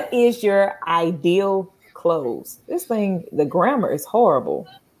 What is your ideal clothes? This thing, the grammar is horrible.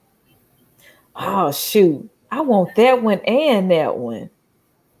 Oh, shoot. I want that one and that one.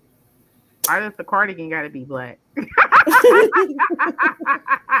 I just the cardigan got to be black. I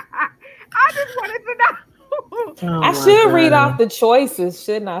just wanted to know. I should read off the choices,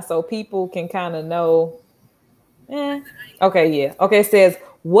 shouldn't I? So people can kind of know. Okay, yeah. Okay, it says,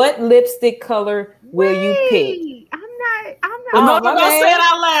 what lipstick color will you pick? I'm not gonna say it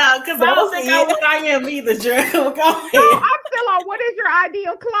out loud because I don't think I am either, Drew. Go ahead. No, I'm still on. What is your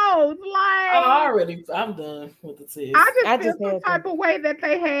ideal clothes? Like, I'm done with the test. I just feel some type of way that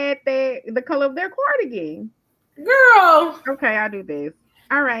they had the color of their cardigan. Girl. Okay, I'll do this.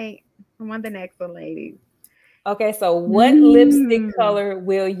 All right. I'm on the next one, ladies. Okay, so what lipstick color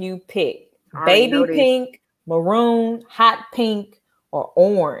will you pick? Baby pink, maroon, hot pink, or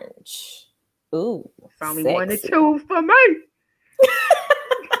orange? Ooh, it's only one to choose for me.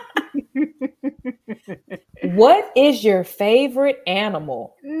 What is your favorite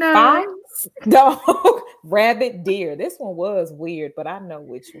animal? No. Fox, dog, rabbit, deer. This one was weird, but I know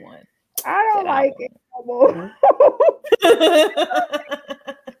which one. I don't like it.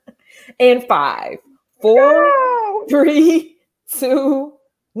 In 5, 4, 3, 2,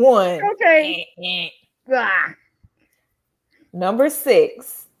 1. Okay. Number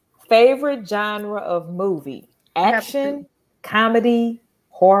 6. Favorite genre of movie? Action, comedy,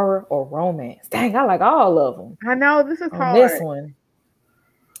 horror, or romance? Dang, I like all of them. I know this is hard. This one.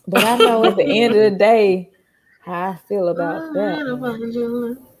 But I know at the end of the day how I feel about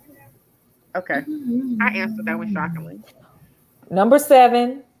that. Okay. I answered that one shockingly. Number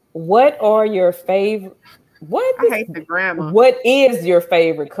 7. What are your favorite? I hate the grammar. What is your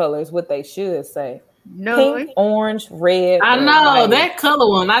favorite color is what they should say. No. Pink, orange, red. I know that color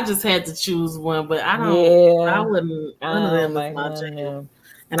one. I just had to choose one, but I don't. Yeah, I wouldn't. None of them is my jam.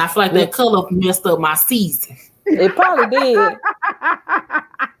 And I feel like that color messed up my season. It probably did.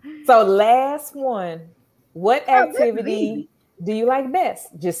 So last one. What activity do you like best?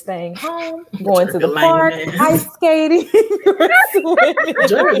 Just staying home, going to the park, ice skating,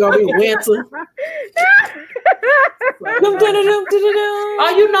 Jerry gonna be winter.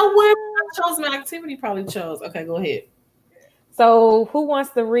 Oh, you know what? I chose my activity. Probably chose. Okay, go ahead. So, who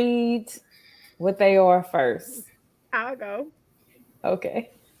wants to read what they are first? I'll go. Okay.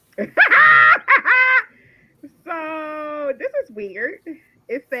 So this is weird.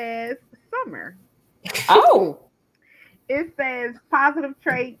 It says summer. Oh. It says positive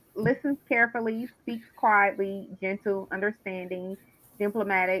traits, listens carefully, speaks quietly, gentle, understanding,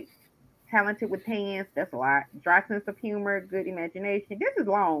 diplomatic, talented with hands. That's a lot. Dry sense of humor, good imagination. This is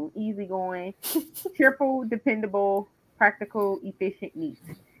long, easygoing, cheerful, dependable, practical, efficient, neat.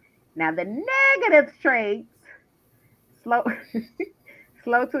 Now the negative traits: slow,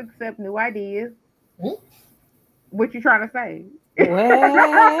 slow to accept new ideas. What you trying to say?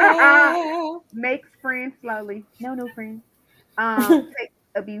 Well, Makes friends slowly. No friends. Takes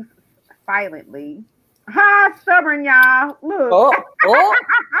abuse silently. Ha, stubborn, y'all. Look.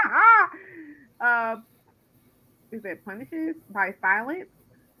 Is it punishes by silence?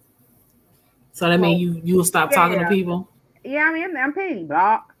 So that means you'll stop talking to people? Yeah, I mean, I'm petty.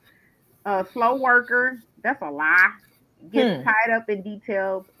 Block. Slow worker. That's a lie. Gets tied up in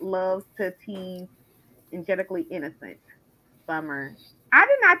details. Loves to tease. Angelic innocent. Summer. I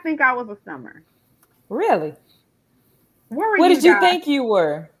did not think I was a summer. Really? What did you think you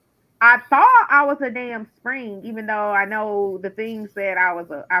were? I thought I was a damn spring, even though I know the things that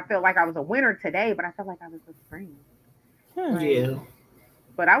I felt like I was a winter today, but I felt like I was a spring. Yeah.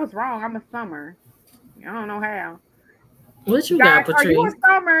 But I was wrong. I'm a summer. I don't know how. What you got, Patrice? Are you a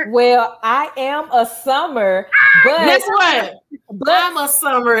summer? Well, I am a summer, but guess what? I'm a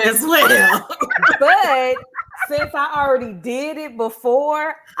summer as well. But since I already did it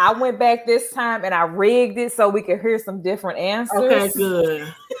before, I went back this time and I rigged it so we could hear some different answers. Okay,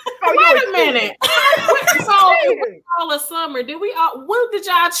 good. Wait a minute. So if we all a summer, what did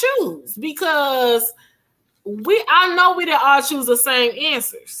y'all choose? Because I know we didn't all choose the same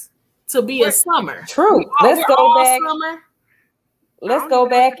answers to be a summer. True. Let's go back. Summer. Let's go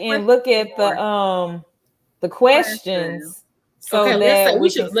back and look at the questions. So okay,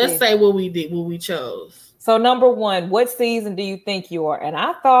 let's say what we did, what we chose. So number 1, what season do you think you are? And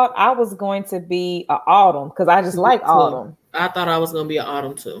I thought I was going to be an autumn because I just like autumn. I thought I was going to be an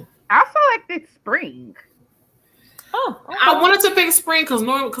autumn too. I feel like it's spring. Oh, okay. I wanted to pick spring because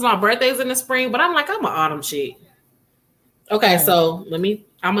my birthday's in the spring, but I'm like, I'm an autumn chick. Okay, so I'm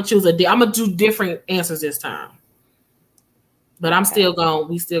gonna choose I'm gonna do different answers this time. But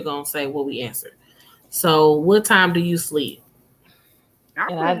we still gonna say what we answered. So what time do you sleep?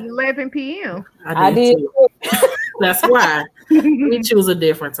 I put 11 p.m. I did too. That's why we choose a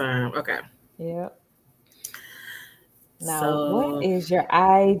different time. Okay. Yep. Now, what is your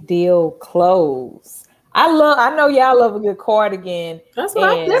ideal clothes? I know y'all love a good cardigan. That's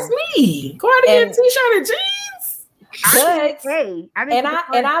me. Cardigan, t-shirt, and jeans. But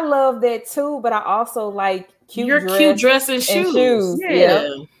I love that too. But I also like cute dress and shoes. Yeah.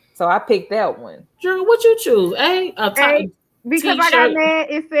 So I picked that one. Drew, what you choose? Because I got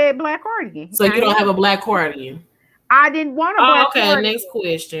mad, it said black cardigan. So you don't have a black cardigan? I didn't want a black cardigan. Okay, next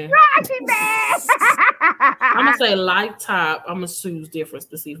question. Mad. I'm gonna say light top. I'm gonna choose different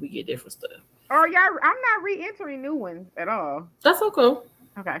to see if we get different stuff. Oh yeah, I'm not re-entering new ones at all. That's okay.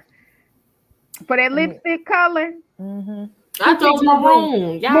 Okay. For that lipstick color, I chose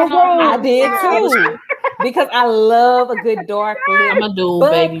maroon. Y'all know I did too. Because I love a good dark lip. I'm a dude,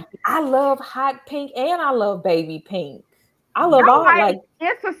 baby. I love hot pink and I love baby pink. I love all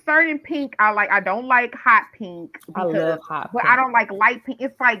it's a certain pink I like. I don't like hot pink. I love hot pink. But I don't like light pink.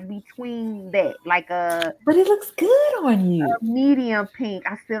 It's like between that. But it looks good on you. A medium pink.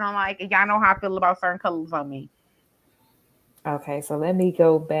 I still don't like it. Y'all know how I feel about certain colors on me. Okay, so let me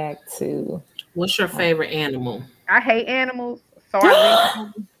go back to what's your favorite animal? I hate animals. So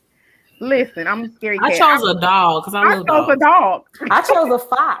listen, I'm a scary cat. I chose a dog because I love dogs. I chose a dog. I chose a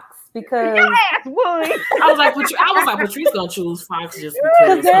fox. Because your ass would. I was like, Patrice gonna choose fox just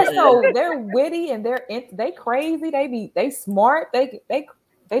because they're witty and they crazy. They smart. They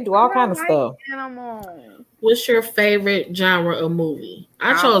do all kind of stuff. Animals. What's your favorite genre of movie?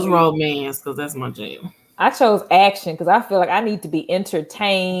 I chose romance because that's my jam. I chose action because I feel like I need to be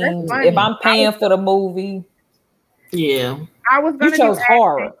entertained if I'm paying for the movie. Yeah, I was. You chose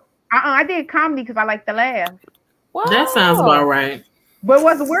horror. I did comedy because I like to laugh. Wow. That sounds about right. But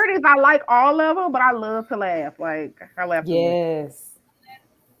what's weird is I like all of them, but I love to laugh. Like I laugh. Yes.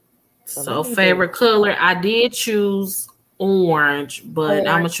 So favorite color, I did choose orange, but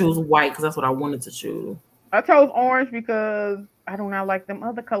I'm gonna choose white because that's what I wanted to choose. I chose orange because I do not like them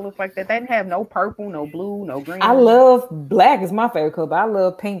other colors like that. They didn't have no purple, no blue, no green. I love black is my favorite color, but I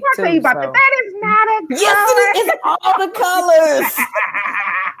love pink too. I'll tell you about that. That is not a color. Yes, it is. It's all the colors.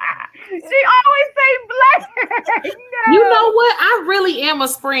 She always say black. No. You know what? I really am a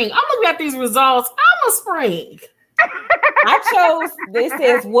spring. I'm looking at these results. I'm a spring. I chose. This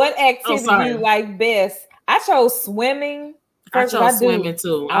says what activity do you like best? I chose swimming. I chose swimming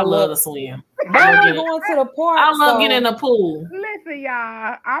too. I love to swim. I'm going to the park. I love getting in the pool. Listen,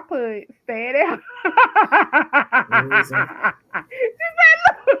 y'all. I put stay at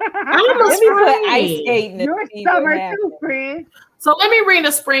I'm a spring. Ice skating. You're summer too, friend. So let me read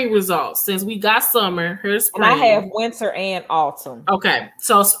the spring results. Since we got summer, here's spring. And I have winter and autumn. Okay.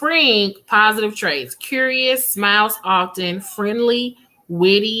 So spring, positive traits: curious, smiles often, friendly,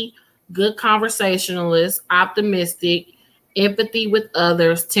 witty, good conversationalist, optimistic, empathy with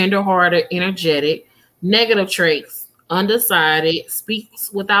others, tenderhearted, energetic. Negative traits: undecided,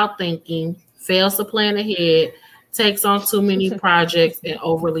 speaks without thinking, fails to plan ahead, takes on too many projects, and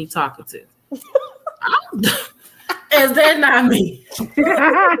overly talkative. Is that not me?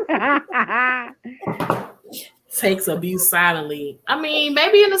 Takes abuse silently. I mean,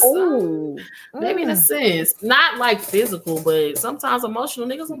 maybe in a sense, not like physical, but sometimes emotional.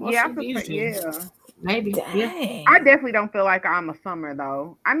 Niggas emotional abuse you. Yeah. Maybe. Yeah. I definitely don't feel like I'm a summer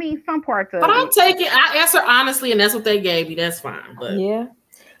though. I mean, some parts of but it. I answer honestly, and that's what they gave me. That's fine. But you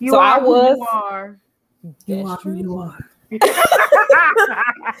so are I was. Who you are. You are who you are.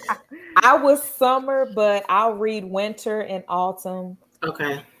 I was summer, but I'll read winter and autumn.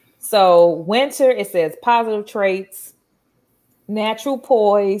 Okay. So winter, it says positive traits: natural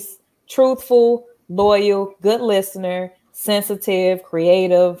poise, truthful, loyal, good listener, sensitive,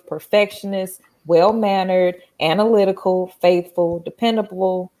 creative, perfectionist, well-mannered, analytical, faithful,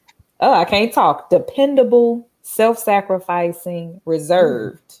 dependable. Oh, I can't talk. Dependable, self-sacrificing,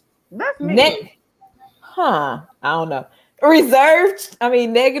 reserved. That's me. I don't know. Reserved,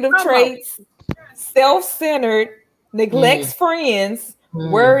 negative traits, self-centered, neglects friends,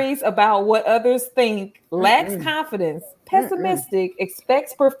 worries about what others think, lacks confidence, pessimistic,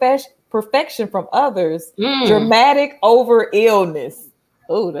 expects perfection from others, dramatic over illness.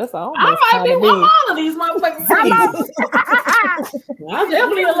 Oh, that's all. I might be one all of these motherfuckers. I'm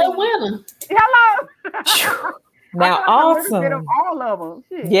definitely a little winner. Hello. Now autumn. All of them.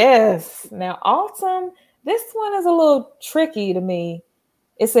 Shit. Yes. Now autumn. This one is a little tricky to me.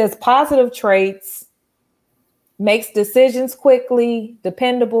 It says positive traits: makes decisions quickly,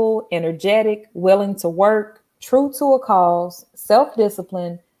 dependable, energetic, willing to work, true to a cause,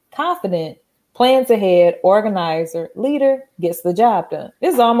 self-disciplined, confident, plans ahead, organizer, leader, gets the job done.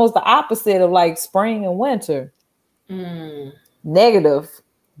 This is almost the opposite of like spring and winter. Negative: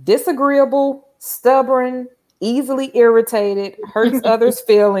 disagreeable, stubborn, easily irritated, hurts others'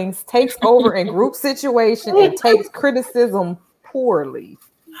 feelings, takes over in group situation, and takes criticism poorly.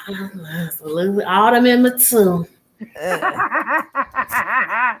 That's a little bit autumn in my too.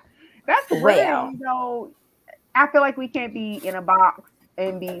 That's real. I feel like we can't be in a box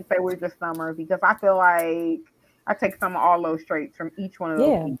and say we're just summer, because I feel like I take some of all those traits from each one of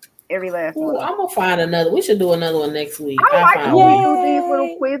those. Every last one. I'm gonna find another. We should do another one next week. I like when we do these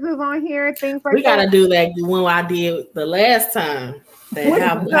little quizzes on here and things like that. We gotta do that one I did the last time.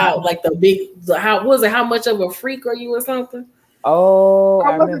 How like the big how was it? How much of a freak are you or something? Oh,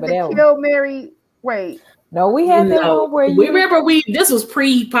 I remember that one. Kill Mary. Wait. No, we had that one where we remember this was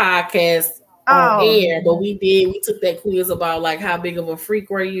pre-podcast on air, but we took that quiz about like how big of a freak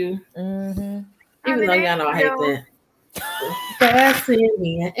were you? Even though y'all know I hate that. Passing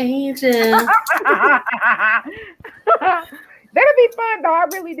me an angel. That'll be fun though. I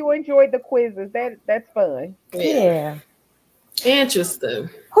really do enjoy the quizzes. That's fun. Yeah. Interesting.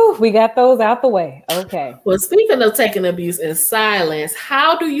 Whew, we got those out the way. Okay. Well, speaking of taking abuse in silence,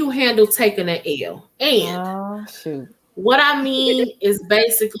 how do you handle taking an L? And what I mean is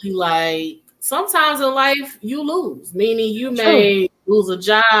basically like sometimes in life you lose, meaning you may lose a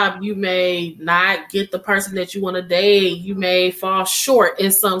job, you may not get the person that you want to date, you may fall short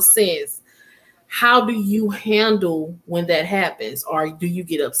in some sense. How do you handle when that happens? Or do you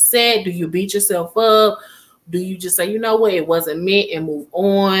get upset? Do you beat yourself up? Do you just say, you know what, it wasn't meant and move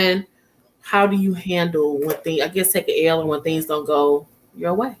on? How do you handle when things, I guess, take an L and when things don't go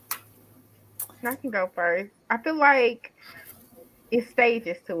your way? I can go first. I feel like it's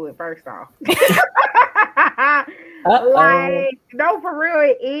stages to it, first off. Like, no, for real,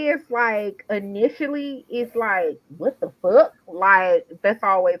 it is like initially it's like, what the fuck? Like, that's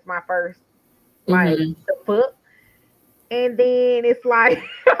always my first, like, the fuck. And then it's like,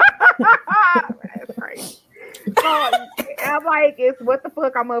 that's crazy. So I'm like, it's what the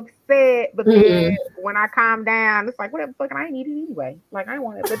fuck, I'm upset. But then when I calm down, it's like, whatever the fuck, I ain't need it anyway. Like, I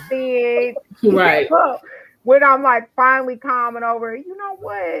want it. But then, right. When I'm like finally calming over, you know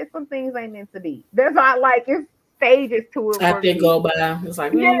what? Some things ain't meant to be. There's not like, it's stages to it. After it go by, it's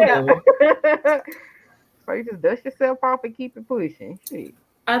like, yeah. So you just dust yourself off and keep it pushing. Shit.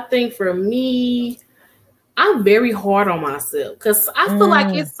 I think for me, I'm very hard on myself because I feel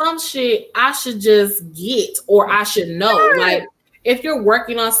like it's some shit I should just get or I should know. Like if you're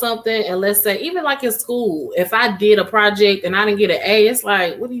working on something, and let's say even like in school, if I did a project and I didn't get an A, it's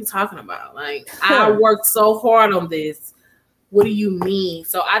like, what are you talking about? Like, I worked so hard on this. What do you mean?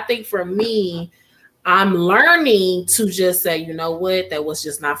 So I think for me, I'm learning to just say, you know what, that was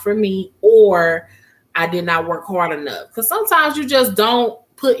just not for me, or I did not work hard enough. Because sometimes you just don't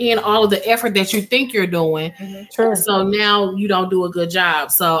put in all of the effort that you think you're doing. True. So now you don't do a good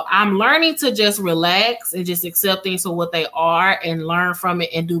job. So I'm learning to just relax and just accept things for what they are and learn from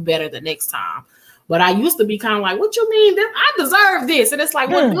it and do better the next time. But I used to be kind of like, what you mean? I deserve this. And it's like,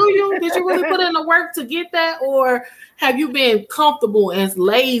 well, do you? Did you really put in the work to get that? Or have you been comfortable and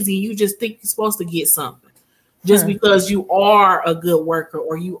lazy? You just think you're supposed to get something just because you are a good worker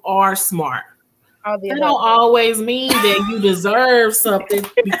or you are smart. That don't always mean that you deserve something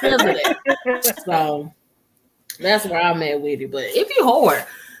because of that. So that's where I'm at with it. But if you hoard,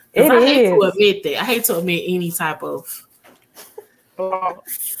 I hate to admit that. I hate to admit any type of.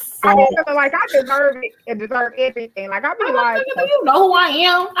 I mean, like I deserve it and deserve everything. Like I be like, you know who I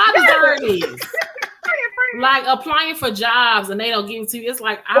am. I deserve it. Like applying for jobs and they don't give it to you. It's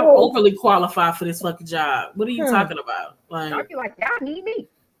like I'm overly qualified for this fucking job. What are you talking about? Like I be like, y'all need me.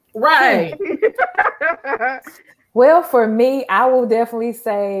 Right. Well, for me, I will definitely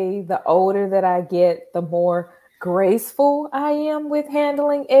say the older that I get, the more graceful I am with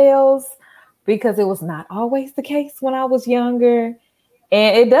handling L's, because it was not always the case when I was younger.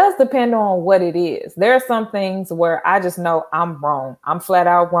 And it does depend on what it is. There are some things where I just know I'm wrong. I'm flat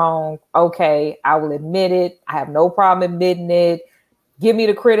out wrong. Okay, I will admit it. I have no problem admitting it. Give me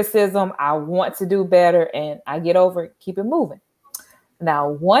the criticism. I want to do better, and I get over it, keep it moving. Now,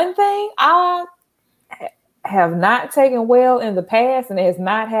 one thing I have not taken well in the past, and it has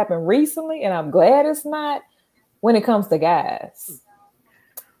not happened recently, and I'm glad it's not, when it comes to guys.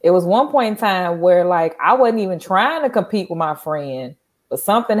 It was one point in time where like I wasn't even trying to compete with my friend, but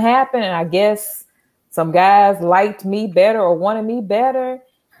something happened, and I guess some guys liked me better or wanted me better.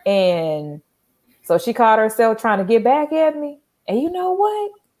 And so she caught herself trying to get back at me. And you know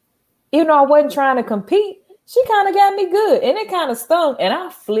what? Even though I wasn't trying to compete, she kind of got me good, and it kind of stung, and I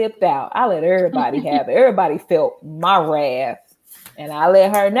flipped out. I let everybody have it. Everybody felt my wrath, and I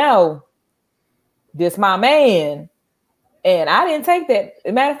let her know this my man, and I didn't take that. As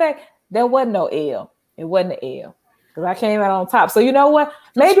a matter of fact, there wasn't no L. It wasn't an L because I came out on top. So you know what?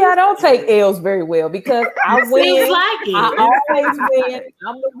 Maybe I don't take L's very well because I win. Like it. I always win.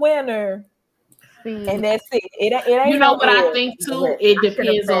 I'm the winner. And that's it. It ain't. You know what I think too? It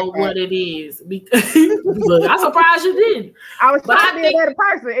depends on what it is. Because look, I'm surprised you didn't. I was trying to be a better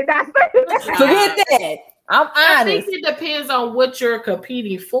person, and that's forget that. I'm honest. I think it depends on what you're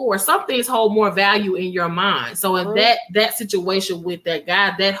competing for. Some things hold more value in your mind. So in that situation with that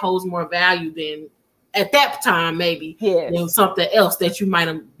guy, that holds more value than at that time, maybe than something else that you might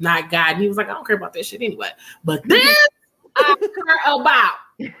have not gotten. He was like, I don't care about that shit anyway. But then I care about.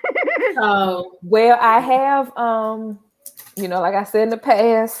 Well, I have like I said in the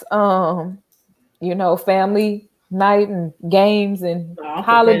past, family night and games and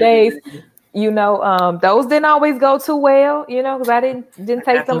holidays, those didn't always go too well, because I didn't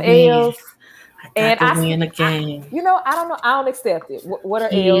take them L's. And I win the game. I don't know. I don't accept it. What are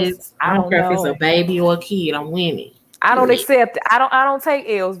L's? I don't care if it's a baby or a kid. I'm winning. I don't accept it. I don't take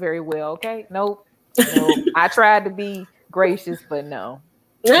L's very well. Okay. Nope. I tried to be gracious, but no.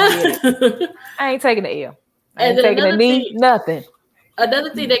 I ain't taking the L. I ain't taking a knee, nothing. Another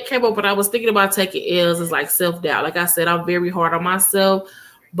thing that came up when I was thinking about taking L's is like self-doubt. Like I said, I'm very hard on myself,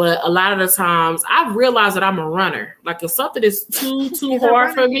 but a lot of the times I've realized that I'm a runner. Like if something is too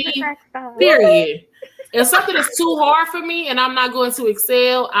hard for me, period. If something is too hard for me and I'm not going to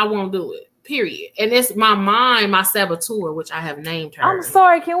excel, I won't do it. Period. And it's my mind, my saboteur, which I have named her. I'm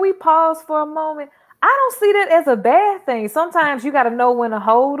sorry. Can we pause for a moment? I don't see that as a bad thing. Sometimes you got to know when to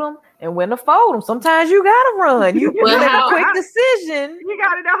hold them and when to fold them. Sometimes you got to run. You make a quick decision. You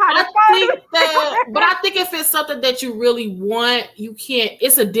got to know how to fold them. But I think if it's something that you really want, you can't.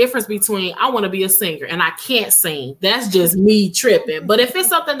 It's a difference between I want to be a singer and I can't sing. That's just me tripping. But if it's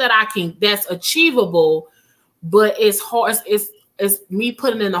something that that's achievable, but it's hard, it's me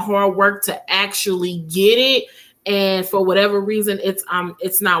putting in the hard work to actually get it. And for whatever reason,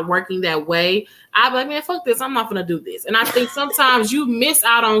 it's not working that way. I'm like, man, fuck this. I'm not gonna do this. And I think sometimes you miss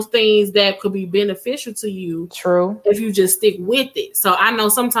out on things that could be beneficial to you. True. If you just stick with it. So I know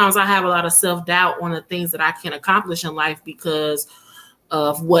sometimes I have a lot of self-doubt on the things that I can accomplish in life because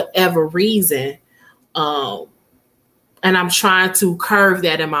of whatever reason. And I'm trying to curve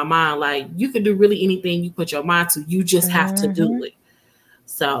that in my mind. Like you can do really anything you put your mind to. You just have to do it.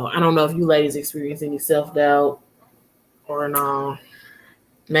 So I don't know if you ladies experience any self-doubt. or no?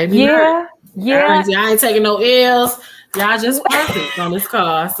 Maybe yeah, not. yeah. Y'all ain't taking no L's. Y'all just perfect on this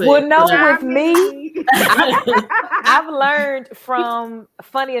car. Well, no, with me, I've learned from,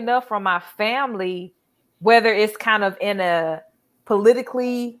 funny enough, from my family, whether it's kind of in a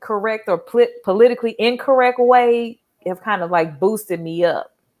politically correct or politically incorrect way, have kind of like boosted me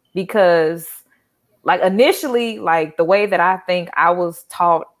up. Because like initially, like the way that I think I was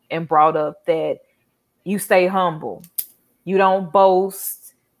taught and brought up, that you stay humble, you don't boast,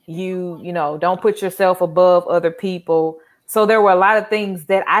 you know, don't put yourself above other people. So there were a lot of things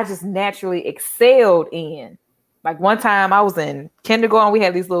that I just naturally excelled in. Like one time I was in kindergarten, we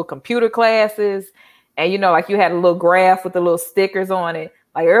had these little computer classes, and you know, like you had a little graph with the little stickers on it.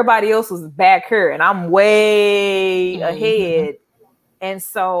 Like everybody else was back here and I'm way ahead. And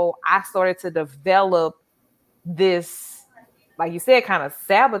so I started to develop this, like you said, kind of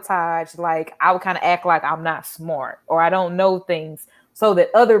sabotage. Like I would kind of act like I'm not smart or I don't know things, so that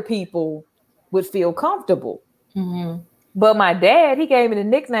other people would feel comfortable. But my dad, he gave me the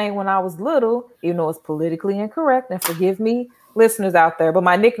nickname when I was little, even though it's politically incorrect, and forgive me, listeners out there, but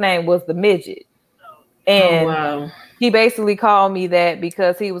my nickname was the midget. And he basically called me that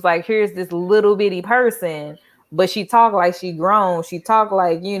because he was like, here's this little bitty person, but she talked like she grown. She talked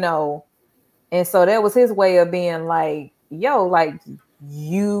like, you know, and so that was his way of being like, yo, like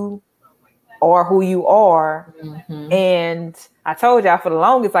you are who you are. And I told y'all for the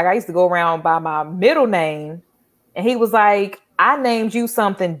longest, like I used to go around by my middle name, and he was like, I named you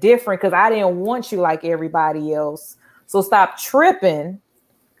something different because I didn't want you like everybody else. So stop tripping.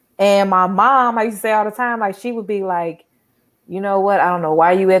 And my mom, I used to say all the time, like she would be like, you know what? I don't know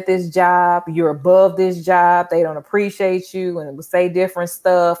why you at this job. You're above this job. They don't appreciate you, and it would say different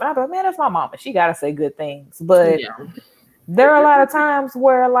stuff. And I thought, man, that's my mama. She got to say good things. But there are a lot of times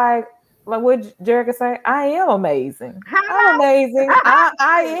where like what Jerica say, I am amazing. I'm amazing.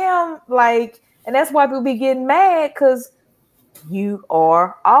 I am like, and that's why people be getting mad, because you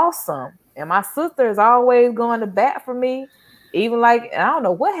are awesome. And my sister is always going to bat for me. Even like, I don't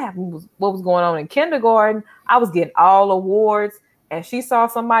know what happened, what was going on in kindergarten. I was getting all awards, and she saw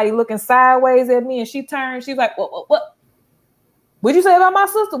somebody looking sideways at me, and she turned. She's like, what? What'd you say about my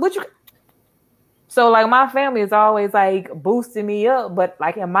sister? What you? So like my family is always like boosting me up, but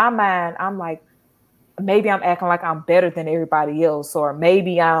like in my mind, I'm like, maybe I'm acting like I'm better than everybody else, or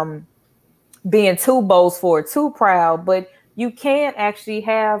maybe I'm being too boastful or too proud. But you can actually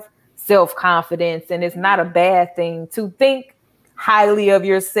have self-confidence, and it's not a bad thing to think highly of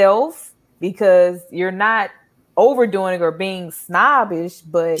yourself, because you're not overdoing it or being snobbish,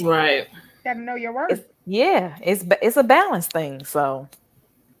 but gotta know your worth. It's a balance thing. So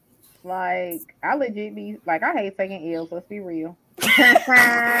like I legit be like, I hate taking L's, let's be real.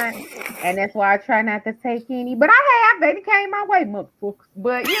 And that's why I try not to take any, but I have, baby, came my way, motherfuckers.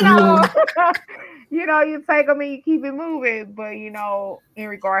 But you know, you know, you take them and you keep it moving. But you know, in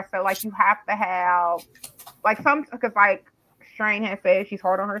regards to like, you have to have like some, because like Strain has said, she's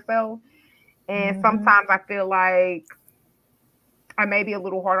hard on herself, and sometimes I feel like I may be a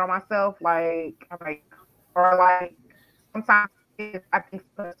little hard on myself. Like I'm like, or like sometimes I think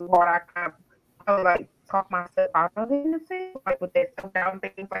it's too hard. I would like talk myself out of it in a sense, like with that self-doubt and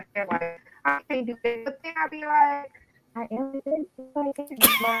things like that. Like I can't do this, but then I'd be like, I am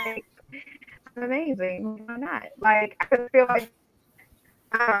like I'm amazing. I'm not. Like I just feel like,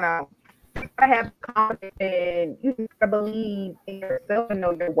 I don't know. I have confidence, and you just gotta believe in yourself and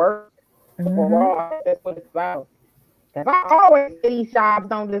know your worth. Overall, that's what it's about. Because I always say these jobs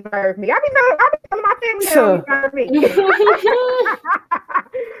don't deserve me. I be telling my family they don't deserve me.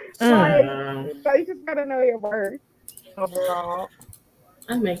 So you just gotta know your worth overall.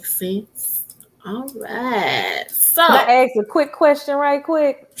 That makes sense. All right. So can I ask a quick question right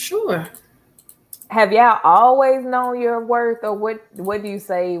quick? Sure. Have y'all always known your worth, or what do you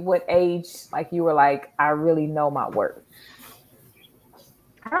say, what age like you were like, I really know my worth?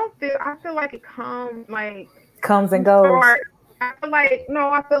 I feel like it comes and goes. I feel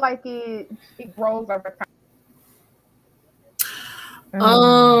like it grows over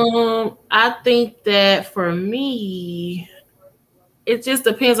time. I think that for me, it just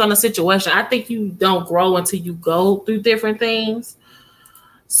depends on the situation. I think you don't grow until you go through different things.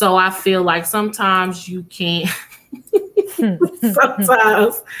 So I feel like sometimes you can't.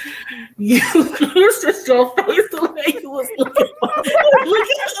 Sometimes it's just your face, the way you was looking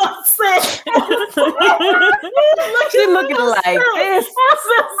upset. She's looking like this.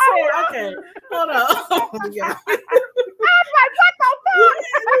 Okay, hold on. Yeah. I was like, what the fuck?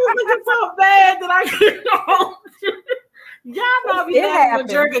 You was looking so bad that I couldn't. Y'all know me happy when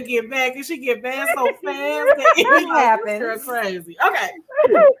Jerga get back and she get back so fast that it happens. Crazy. Okay.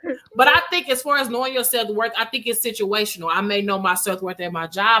 But I think as far as knowing your self-worth, I think it's situational. I may know my self-worth at my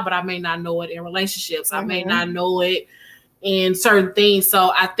job, but I may not know it in relationships. I may not know it in certain things.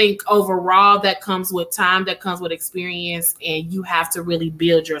 So I think overall that comes with time, that comes with experience, and you have to really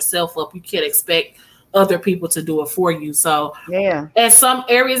build yourself up. You can't expect other people to do it for you. So in some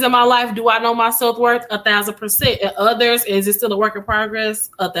areas in my life, do I know my self-worth? 1,000%. In others, is it still a work in progress?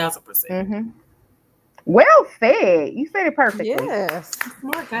 1,000%. Well said. You said it perfectly. Yes.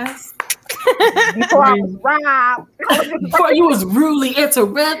 Smart guys. Before I was robbed. Before you was rudely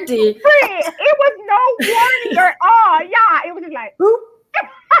interrupted. It was no warning or it was just like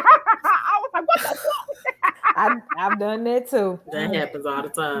I was like, what the fuck? I've done that too. That happens all the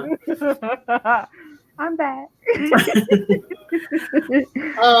time. I'm back.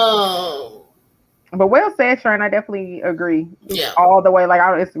 But well said, Sharon. I definitely agree. Yeah. All the way. Like,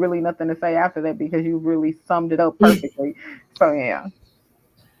 it's really nothing to say after that because you really summed it up perfectly. So yeah.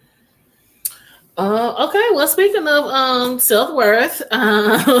 Okay. Well, speaking of self-worth,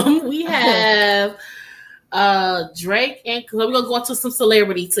 we have Drake, and we're gonna go into some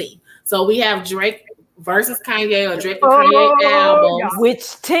celebrity tea. So we have Drake versus Kanye, or Drake and Kanye albums.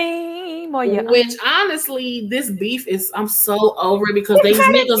 Which team are you? Which honestly, this beef is, I'm so over it because these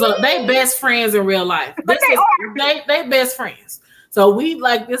niggas are they best friends in real life. They best friends. So we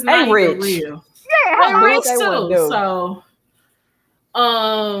like this not even real. Yeah, they rich too. So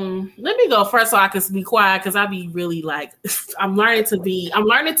let me go first so I can be quiet because I be really like I'm learning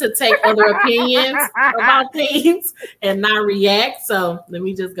to take other opinions about things and not react. So let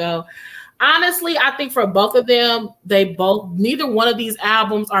me just go. Honestly, I think for both of them, neither one of these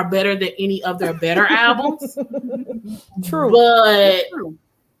albums are better than any of their better albums. True. But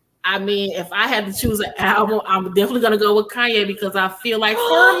I mean, if I had to choose an album, I'm definitely gonna go with Kanye because I feel like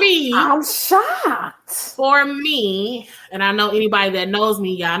for me, I'm shocked. For me, and I know anybody that knows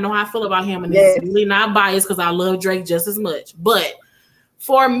me, y'all know how I feel about him, and it's really not biased because I love Drake just as much. But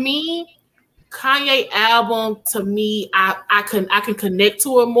for me, Kanye album, to me, I can connect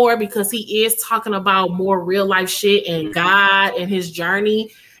to it more because he is talking about more real life shit and God and his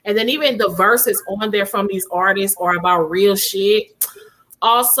journey. And then even the verses on there from these artists are about real shit.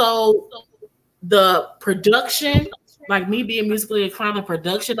 Also, the production, like me being musically inclined, the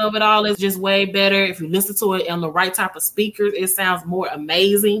production of it all is just way better. If you listen to it on the right type of speakers, it sounds more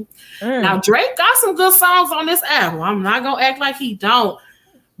amazing. Now, Drake got some good songs on this album. I'm not gonna act like he don't.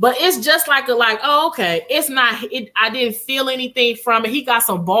 But it's just like okay. It's not. I didn't feel anything from it. He got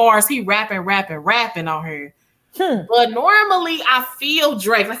some bars. He rapping on her. But normally I feel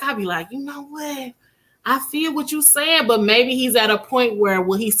Drake. Like I'd be like, you know what? I feel what you're saying, but maybe he's at a point where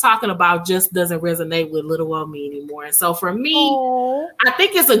what he's talking about just doesn't resonate with Little Old Me anymore. And so for me, I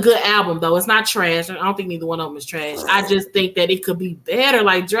think it's a good album though. It's not trash. I don't think neither one of them is trash. I just think that it could be better.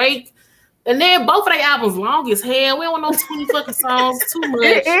 Like Drake. And then both of their albums long as hell. We don't want no 20 fucking songs, too much.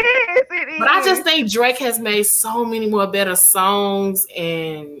 It is. But I just think Drake has made so many more better songs,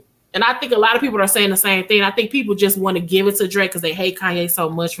 and I think a lot of people are saying the same thing. I think people just want to give it to Drake because they hate Kanye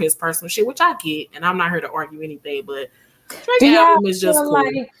so much for his personal shit, which I get, and I'm not here to argue anything. But Drake's album is just cool.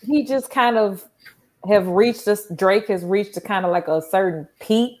 Like he just kind of have reached this. Drake has reached a kind of like a certain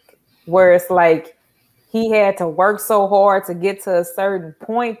peak where it's like. He had to work so hard to get to a certain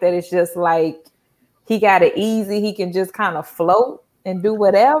point that it's just like he got it easy. He can just kind of float and do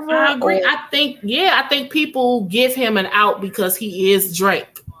whatever. I agree. I think people give him an out because he is Drake.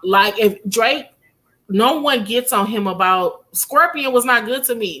 Like if Drake, no one gets on him about Scorpion was not good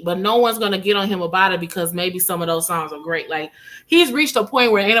to me, but no one's gonna get on him about it because maybe some of those songs are great. Like he's reached a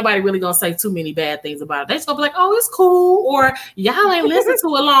point where ain't nobody really gonna say too many bad things about it. They're just gonna be like, oh, it's cool, or y'all ain't listened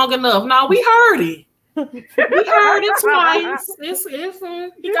to it long enough. No, we heard it. We heard it twice.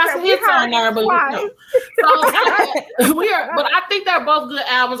 He got some hits on there, but but I think they're both good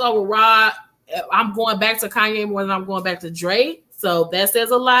albums overall. I'm going back to Kanye more than I'm going back to Drake, so that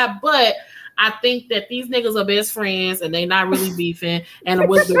says a lot. But I think that these niggas are best friends and they not really beefing. And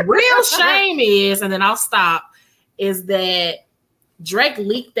what the real shame is, and then I'll stop, is that Drake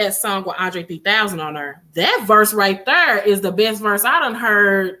leaked that song with Andre 3000 on her. That verse right there is the best verse I done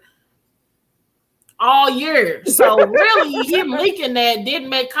heard all year. So really, him leaking that didn't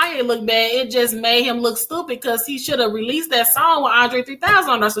make Kanye look bad. It just made him look stupid because he should have released that song with Andre 3000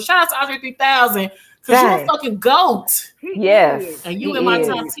 on there. So shout out to Andre 3000 because you're a fucking GOAT. Yes. And you in my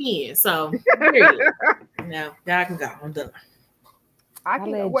top 10. So now y'all can go. I'm done. I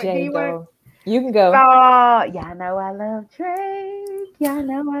can let Jay go. You can go. Y'all know I love Drake. Y'all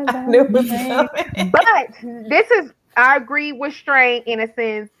know I love Drake. But this is I agree with Strain in a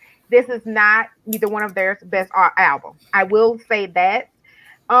sense. This is not either one of their best album. I will say that.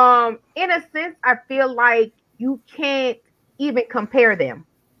 In a sense, I feel like you can't even compare them.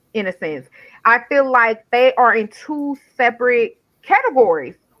 In a sense, I feel like they are in two separate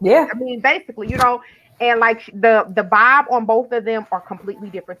categories. Yeah, I mean, basically, you know, and like the vibe on both of them are completely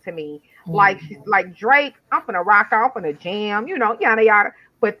different to me. Like Drake, I'm gonna rock off on a jam, you know, yada yada.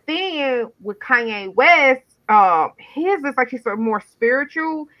 But then with Kanye West, his is like he's sort of more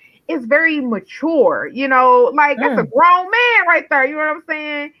spiritual. It's very mature, you know, like that's a grown man right there. You know what I'm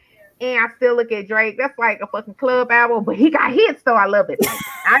saying? And I still look at Drake. That's like a fucking club album, but he got hits, so I love it. Like,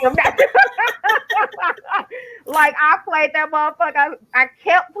 I am not. Like I played that motherfucker. I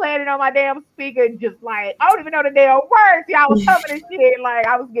kept playing it on my damn speaker, just like I don't even know the damn words. Y'all was coming and shit. Like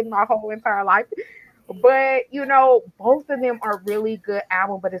I was getting my whole entire life. But you know, both of them are really good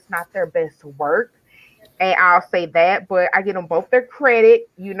albums, but it's not their best work. And I'll say that, but I give them both their credit.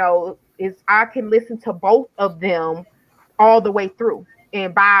 You know, I can listen to both of them all the way through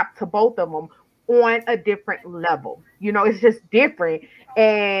and vibe to both of them on a different level. You know, it's just different.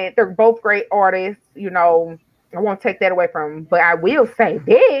 And they're both great artists. You know, I won't take that away from them, but I will say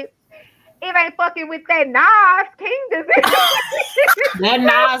this. It ain't fucking with that Nas King Disease. That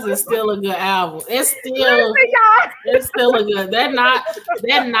Nas is still a good album. It's still a good. That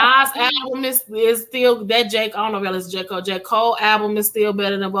Nas album is still that Jake. I don't know if it's J. Cole album is still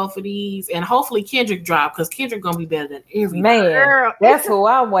better than both of these, and hopefully Kendrick drop because Kendrick gonna be better than everybody. Man, girl, that's who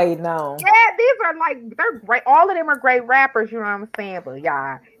I'm waiting on. Yeah, these are like they're great. All of them are great rappers. You know what I'm saying? But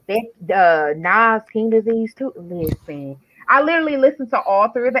y'all, that Nas King Disease too. Listen. I literally listened to all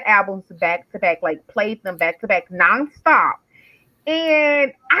three of the albums back to back, like played them back to back nonstop.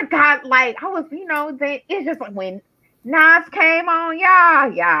 And I got like, I was, you know, it's just like when Nas came on,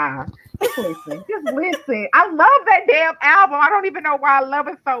 yeah. Just listen. I love that damn album. I don't even know why I love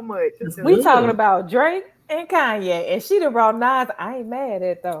it so much. We talking about Drake and Kanye, and she done brought Nas. I ain't mad at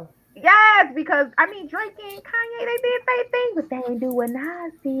it though. Yes, because I mean Drake and Kanye, they did their thing, but they ain't do what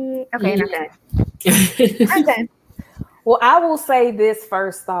Nas did. Okay, I'm done. Well, I will say this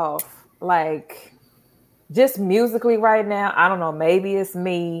first off, like just musically right now, I don't know, maybe it's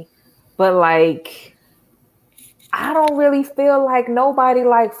me, but like I don't really feel like nobody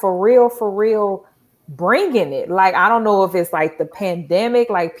like for real bringing it. Like I don't know if it's like the pandemic,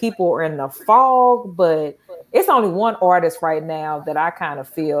 like people are in the fog, but it's only one artist right now that I kind of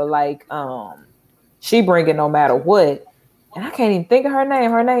feel like she bringing no matter what. And I can't even think of her name.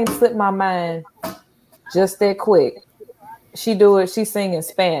 Her name slipped my mind just that quick. She sing in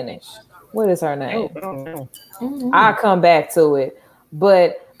Spanish. What is her name? I'll come back to it.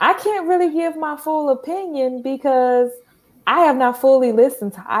 But I can't really give my full opinion because I have not fully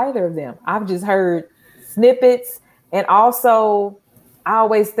listened to either of them. I've just heard snippets. And also, I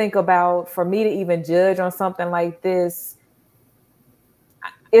always think about, for me to even judge on something like this,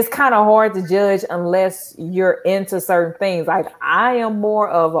 it's kind of hard to judge unless you're into certain things. Like I am more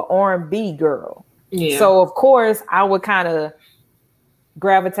of an R&B girl. Yeah. So of course I would kind of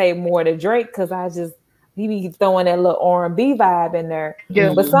gravitate more to Drake because he be throwing that little R&B vibe in there.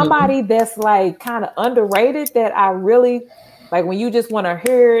 Yeah. But somebody that's like kind of underrated that I really like when you just want to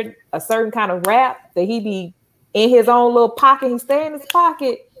hear a certain kind of rap that he be in his own little pocket, he stay in his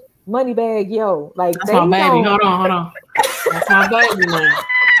pocket. Moneybagg Yo, like that's my baby. Hold on. That's my baby, man.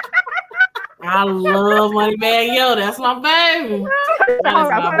 I love Moneybagg Yo. That's my baby.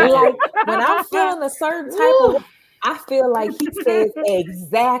 Like when I'm feeling a certain type of, I feel like he says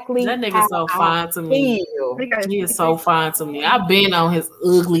exactly. That nigga's so fine to me. He is so fine to me. I've been on his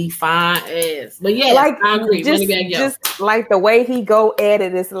ugly fine ass, but yeah, like I agree. Just like the way he go at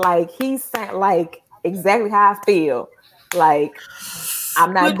it, it's like he's like exactly how I feel. Like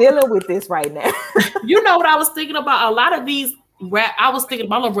I'm not dealing with this right now. You know what I was thinking about? A lot of these rap. I was thinking,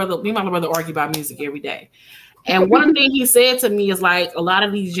 me and my little brother argue about music every day. And one thing he said to me is like, a lot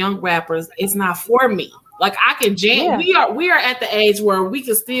of these young rappers, it's not for me. Like I can jam. Yeah. We are at the age where we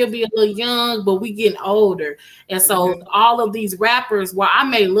can still be a little young, but we getting older. And so all of these rappers, while I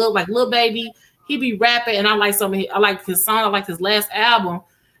may look like Lil Baby, he be rapping, and I like I like his song, I like his last album.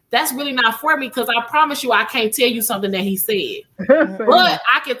 That's really not for me because I promise you I can't tell you something that he said. But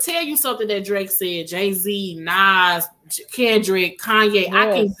I can tell you something that Drake said, Jay-Z, Nas, Kendrick, Kanye. Yes.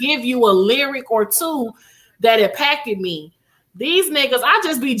 I can give you a lyric or two that impacted me. These niggas, I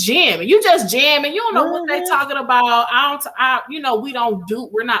just be jamming. You just jamming. You don't know what they talking about.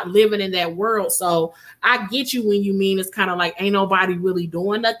 We're not living in that world. So I get you when you mean it's kind of like ain't nobody really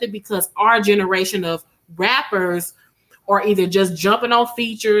doing nothing because our generation of rappers, or either just jumping on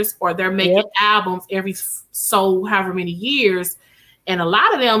features, or they're making albums every so however many years. And a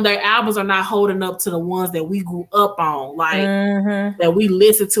lot of them, their albums are not holding up to the ones that we grew up on, like that we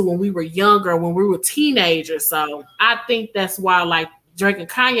listened to when we were younger, when we were teenagers. So I think that's why, like Drake and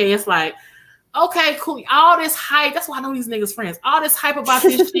Kanye, it's like, okay, cool. All this hype. That's why I know these niggas friends. All this hype about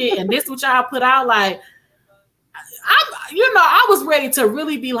this shit and this what y'all put out. Like, I was ready to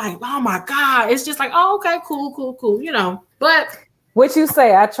really be like, oh my God. It's just like, oh, okay, cool. But what you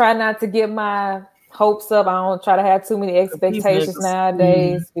say? I try not to get my hopes up. I don't try to have too many expectations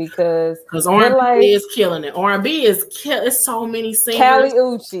nowadays because R&B is killing it. R&B is it's so many singers. Kali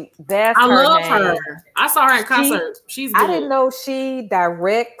Uchis, I love her. I saw her in concert. She's good. I didn't know she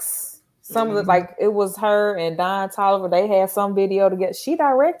directs some of the, like it was her and Don Toliver. They had some video together. She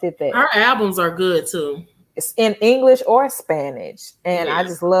directed that. Her albums are good too. It's in English or Spanish, and I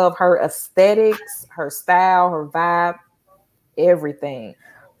just love her aesthetics, her style, her vibe, everything.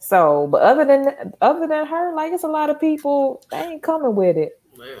 So, but other than her, like it's a lot of people they ain't coming with it.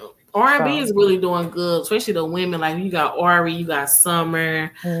 Well, R&B is really doing good, especially the women. Like you got Ari, you got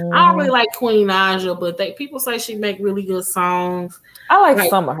Summer. I don't really like Queen Naija, but people say she make really good songs. I like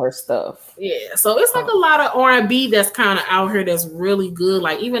some of her stuff. Yeah, so it's like a lot of R&B that's kind of out here that's really good.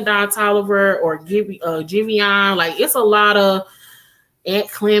 Like even Don Toliver or Giveon. Like it's a lot of Ant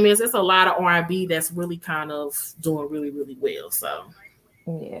Clemens. It's a lot of R&B that's really kind of doing really, really well. So.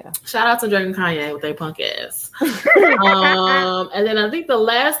 Yeah. Shout out to Drake and Kanye with their punk ass. And then I think the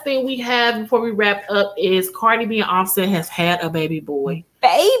last thing we have before we wrap up is Cardi B and Offset has had a baby boy.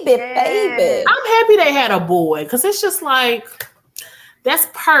 Baby. I'm happy they had a boy because it's just like that's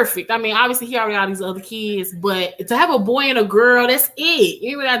perfect. I mean, obviously he already got these other kids, but to have a boy and a girl, that's it.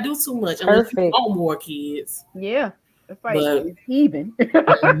 You ain't gotta do too much unless you want more kids. Yeah. It's like it's even.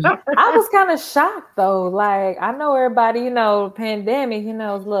 I was kind of shocked though. Like I know everybody, pandemic,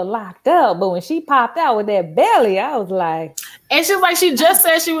 was a little locked up, but when she popped out with that belly, I was like, and she's like, she just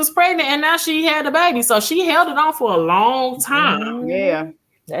said she was pregnant, and now she had a baby, so she held it on for a long time. Yeah,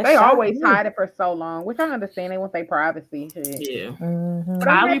 they always hide it for so long, which I understand. They want their privacy. Yeah,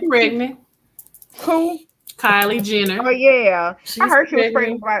 Kylie pregnant. Who? Kylie Jenner. Oh yeah, I heard she was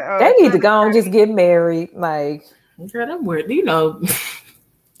pregnant. They need to go and just get married, like. Girl, them weird.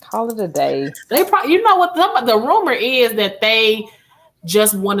 Call it a day. They probably, what the rumor is that they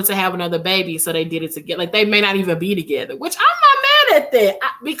just wanted to have another baby, so they did it together. Like they may not even be together, which I'm not mad at that.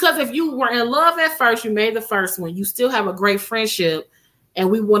 Because if you were in love at first, you made the first one, you still have a great friendship, and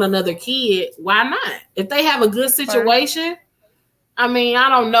we want another kid. Why not? If they have a good situation, I mean, I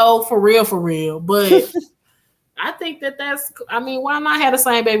don't know for real, but I think that's. I mean, why not have the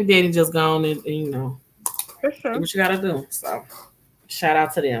same baby daddy just gone and For sure. Do what you gotta do. So shout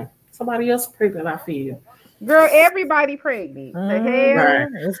out to them. Somebody else pregnant, I feel. Girl, everybody pregnant. The hell? Right.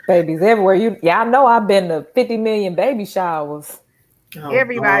 There's babies everywhere. Y'all know I've been to 50 million baby showers.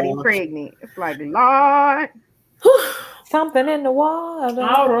 Everybody pregnant. It's like, Lord. Something in the water.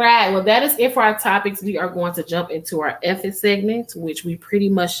 All right. Well, that is it for our topics. We are going to jump into our F it segment, which we pretty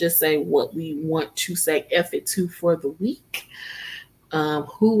much just say what we want to say F it to for the week.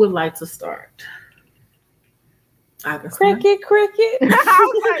 Who would like to start? Cricket. I go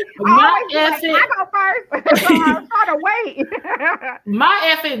first. I'm trying to wait. My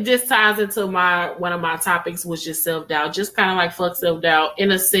effort just ties into one of my topics, which is self-doubt. Just kind of like fuck self-doubt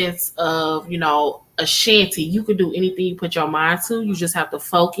in a sense of, Ashanti. You can do anything you put your mind to. You just have to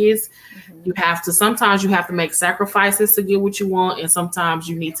focus. Sometimes you have to make sacrifices to get what you want. And sometimes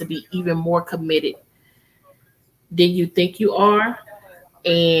you need to be even more committed than you think you are.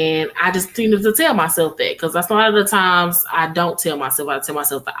 And I just needed to tell myself that because that's a lot of the times I don't tell myself. I tell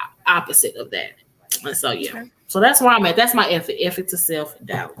myself the opposite of that. And so, yeah. Okay. So that's where I'm at. That's my effort to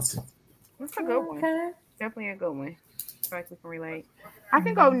self-doubt. That's a good one. Definitely a good one. So I can relate. I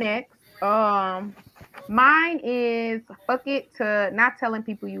can go next. Mine is fuck it to not telling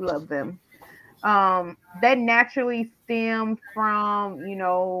people you love them. That naturally stemmed from,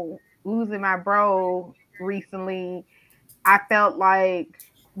 losing my bro recently. I felt like,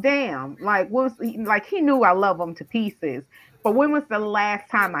 damn, he knew I love him to pieces. But when was the last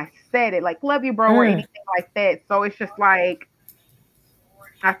time I said it? Like, love you, bro, or anything like that. So it's just like,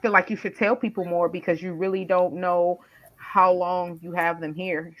 I feel like you should tell people more because you really don't know how long you have them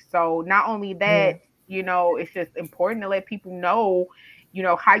here. So not only that, it's just important to let people know,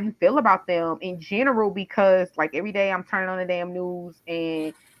 how you feel about them in general, because like every day I'm turning on the damn news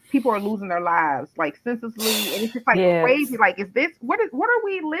and people are losing their lives like senselessly, and it's just like crazy. Like, is this what are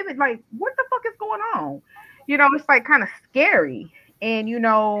we living? Like, what the fuck is going on? It's like kind of scary. And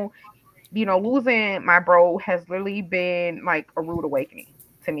losing my bro has literally been like a rude awakening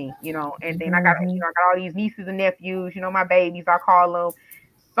to me, and then I got all these nieces and nephews, my babies, I call them.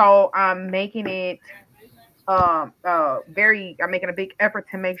 So I'm making it I'm making a big effort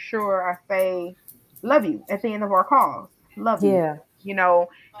to make sure I say love you at the end of our calls. Love you.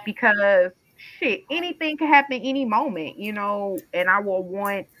 Because shit, anything can happen any moment, and I will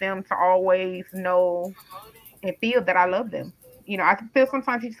want them to always know and feel that I love them. I feel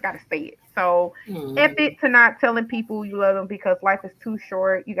sometimes you just gotta say it. So if it to not telling people you love them because life is too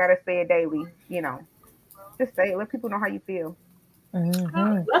short, you gotta say it daily, Just say it. Let people know how you feel.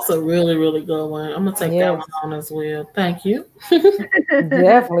 Mm-hmm. That's a really, really good one. I'm gonna take that one on as well. Thank you.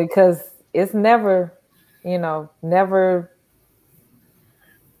 Definitely, because it's never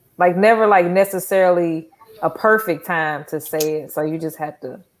necessarily a perfect time to say it. So you just have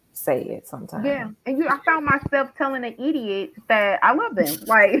to say it sometimes. Yeah. And I found myself telling an idiot that I love them.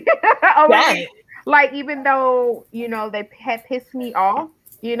 Like, like even though, they had pissed me off,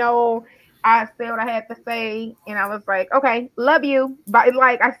 I said what I had to say, and I was like, okay, love you. But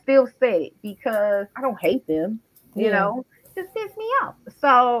like I still say it because I don't hate them, just piss me off.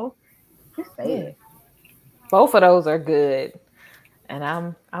 So just say it. Both of those are good. And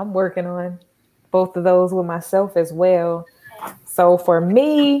I'm working on both of those with myself as well. So for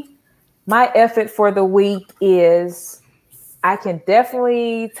me, my effort for the week is I can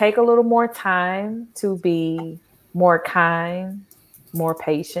definitely take a little more time to be more kind, more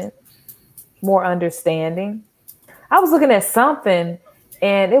patient, more understanding. I was looking at something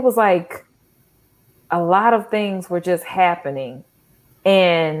and it was like a lot of things were just happening.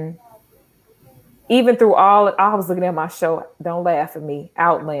 And even through I was looking at my show, don't laugh at me,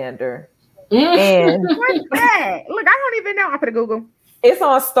 Outlander. And what's that? Look, I don't even know. I'm gonna Google. It's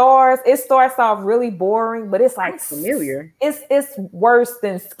on Stars. It starts off really boring, but it's like familiar. It's worse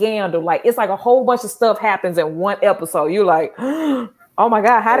than Scandal. Like it's like a whole bunch of stuff happens in one episode. You're like, oh my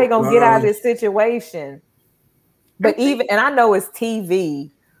God, how they gonna get out of this situation? But and I know it's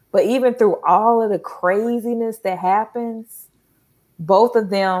TV, but even through all of the craziness that happens, both of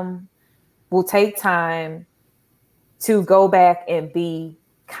them will take time to go back and be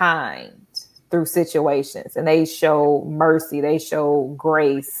kind through situations, and they show mercy, they show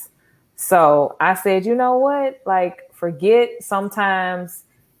grace. So I said, you know what? Like, forget sometimes,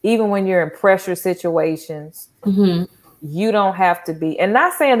 even when you're in pressure situations, you don't have to be, and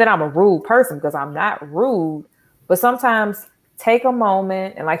not saying that I'm a rude person because I'm not rude, but sometimes take a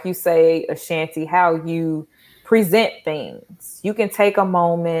moment and, like you say, Ashanti, how you present things. You can take a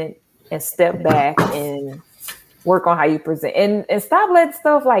moment and step back and work on how you present, and stop letting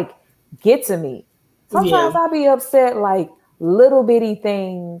stuff like get to me. Sometimes I'll be upset like little bitty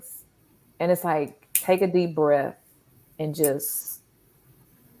things, and it's like take a deep breath and just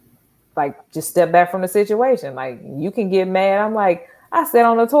step back from the situation. Like you can get mad. I'm like, I sat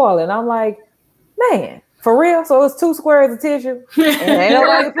on the toilet and I'm like, man, for real? So it's 2 squares of tissue and ain't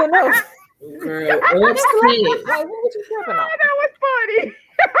nobody put no. Girl, like, what was you tripping on? That was funny.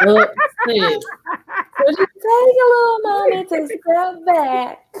 Upset. Would you take a little moment to step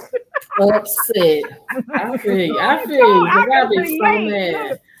back? Upset. I feel you. I'll be so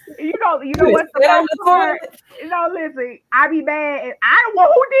mad. You know what's the part? Listen, I be mad and I don't know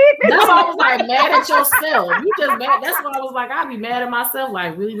who did this. That's why I was like mad at yourself. You just mad. That's why I was like, I be mad at myself.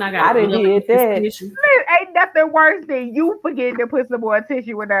 Like, really not got. I didn't get that. Ain't nothing worse than you forgetting to put some more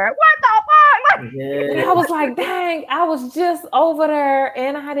tissue in there. What the fuck? Like, I was like, dang, I was just over there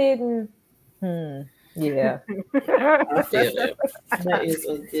and I didn't. Yeah. I feel that. That is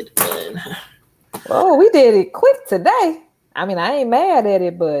a good one. Oh, we did it quick today. I mean, I ain't mad at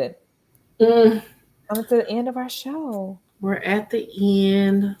it, but coming to the end of our show. We're at the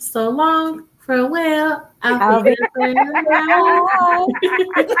end. So long, farewell. I'll be So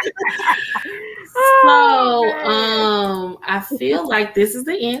I feel like this is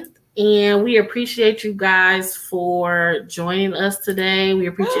the end. And we appreciate you guys for joining us today. We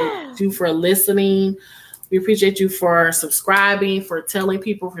appreciate you for listening. We appreciate you for subscribing, for telling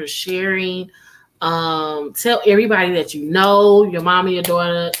people, for sharing. Tell everybody that you know, your mom and your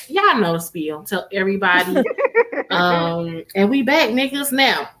daughter. Y'all know the spiel. Tell everybody. And we back, niggas.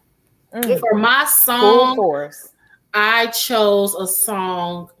 Now, for my song, I chose a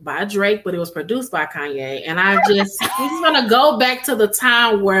song by Drake, but it was produced by Kanye. And we're just gonna go back to the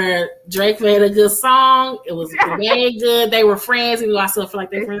time where Drake made a good song. It was very good. They were friends, even though I still feel like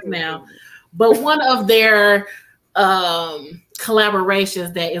they're friends now. But one of their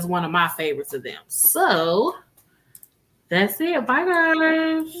collaborations that is one of my favorites of them. So that's it. Bye,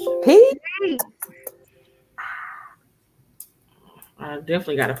 guys. Peace. I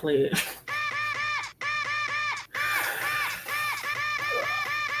definitely gotta play it.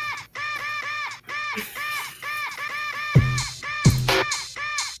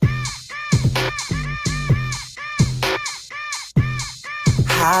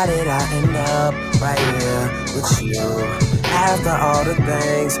 How did I end up right here with you? After all the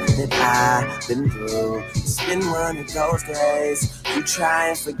things that I've been through, it's been one of those days you try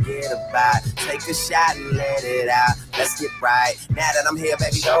and forget about. Take a shot and let it out. Let's get right. Now that I'm here,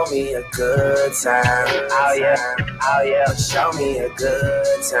 baby, show me a good time. Oh yeah, oh yeah. Show me a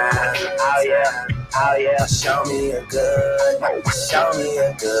good time. Oh yeah. Oh yeah, show me a good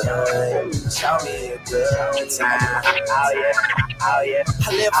time. Oh yeah, oh yeah.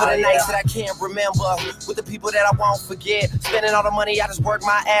 I live for the nights that I can't remember, with the people that I won't forget. Spending all the money I just work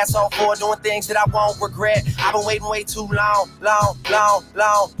my ass off for, doing things that I won't regret. I've been waiting way too long.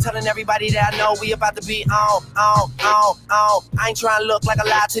 Telling everybody that I know we about to be on. I ain't trying to look like a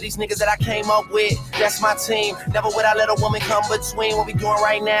lie to these niggas that I came up with. That's my team. Never would I let a woman come between what we doing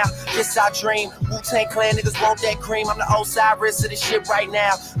right now. This our dream. Wu-Tang Clan niggas want that cream. I'm the Osiris of this shit right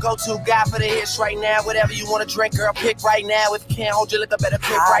now. Go-to guy for the hits right now. Whatever you want to drink, girl, pick right now. If you can't hold your liquor, better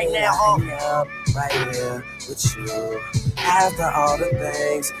pick right now. Right here with you. After all the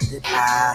things that I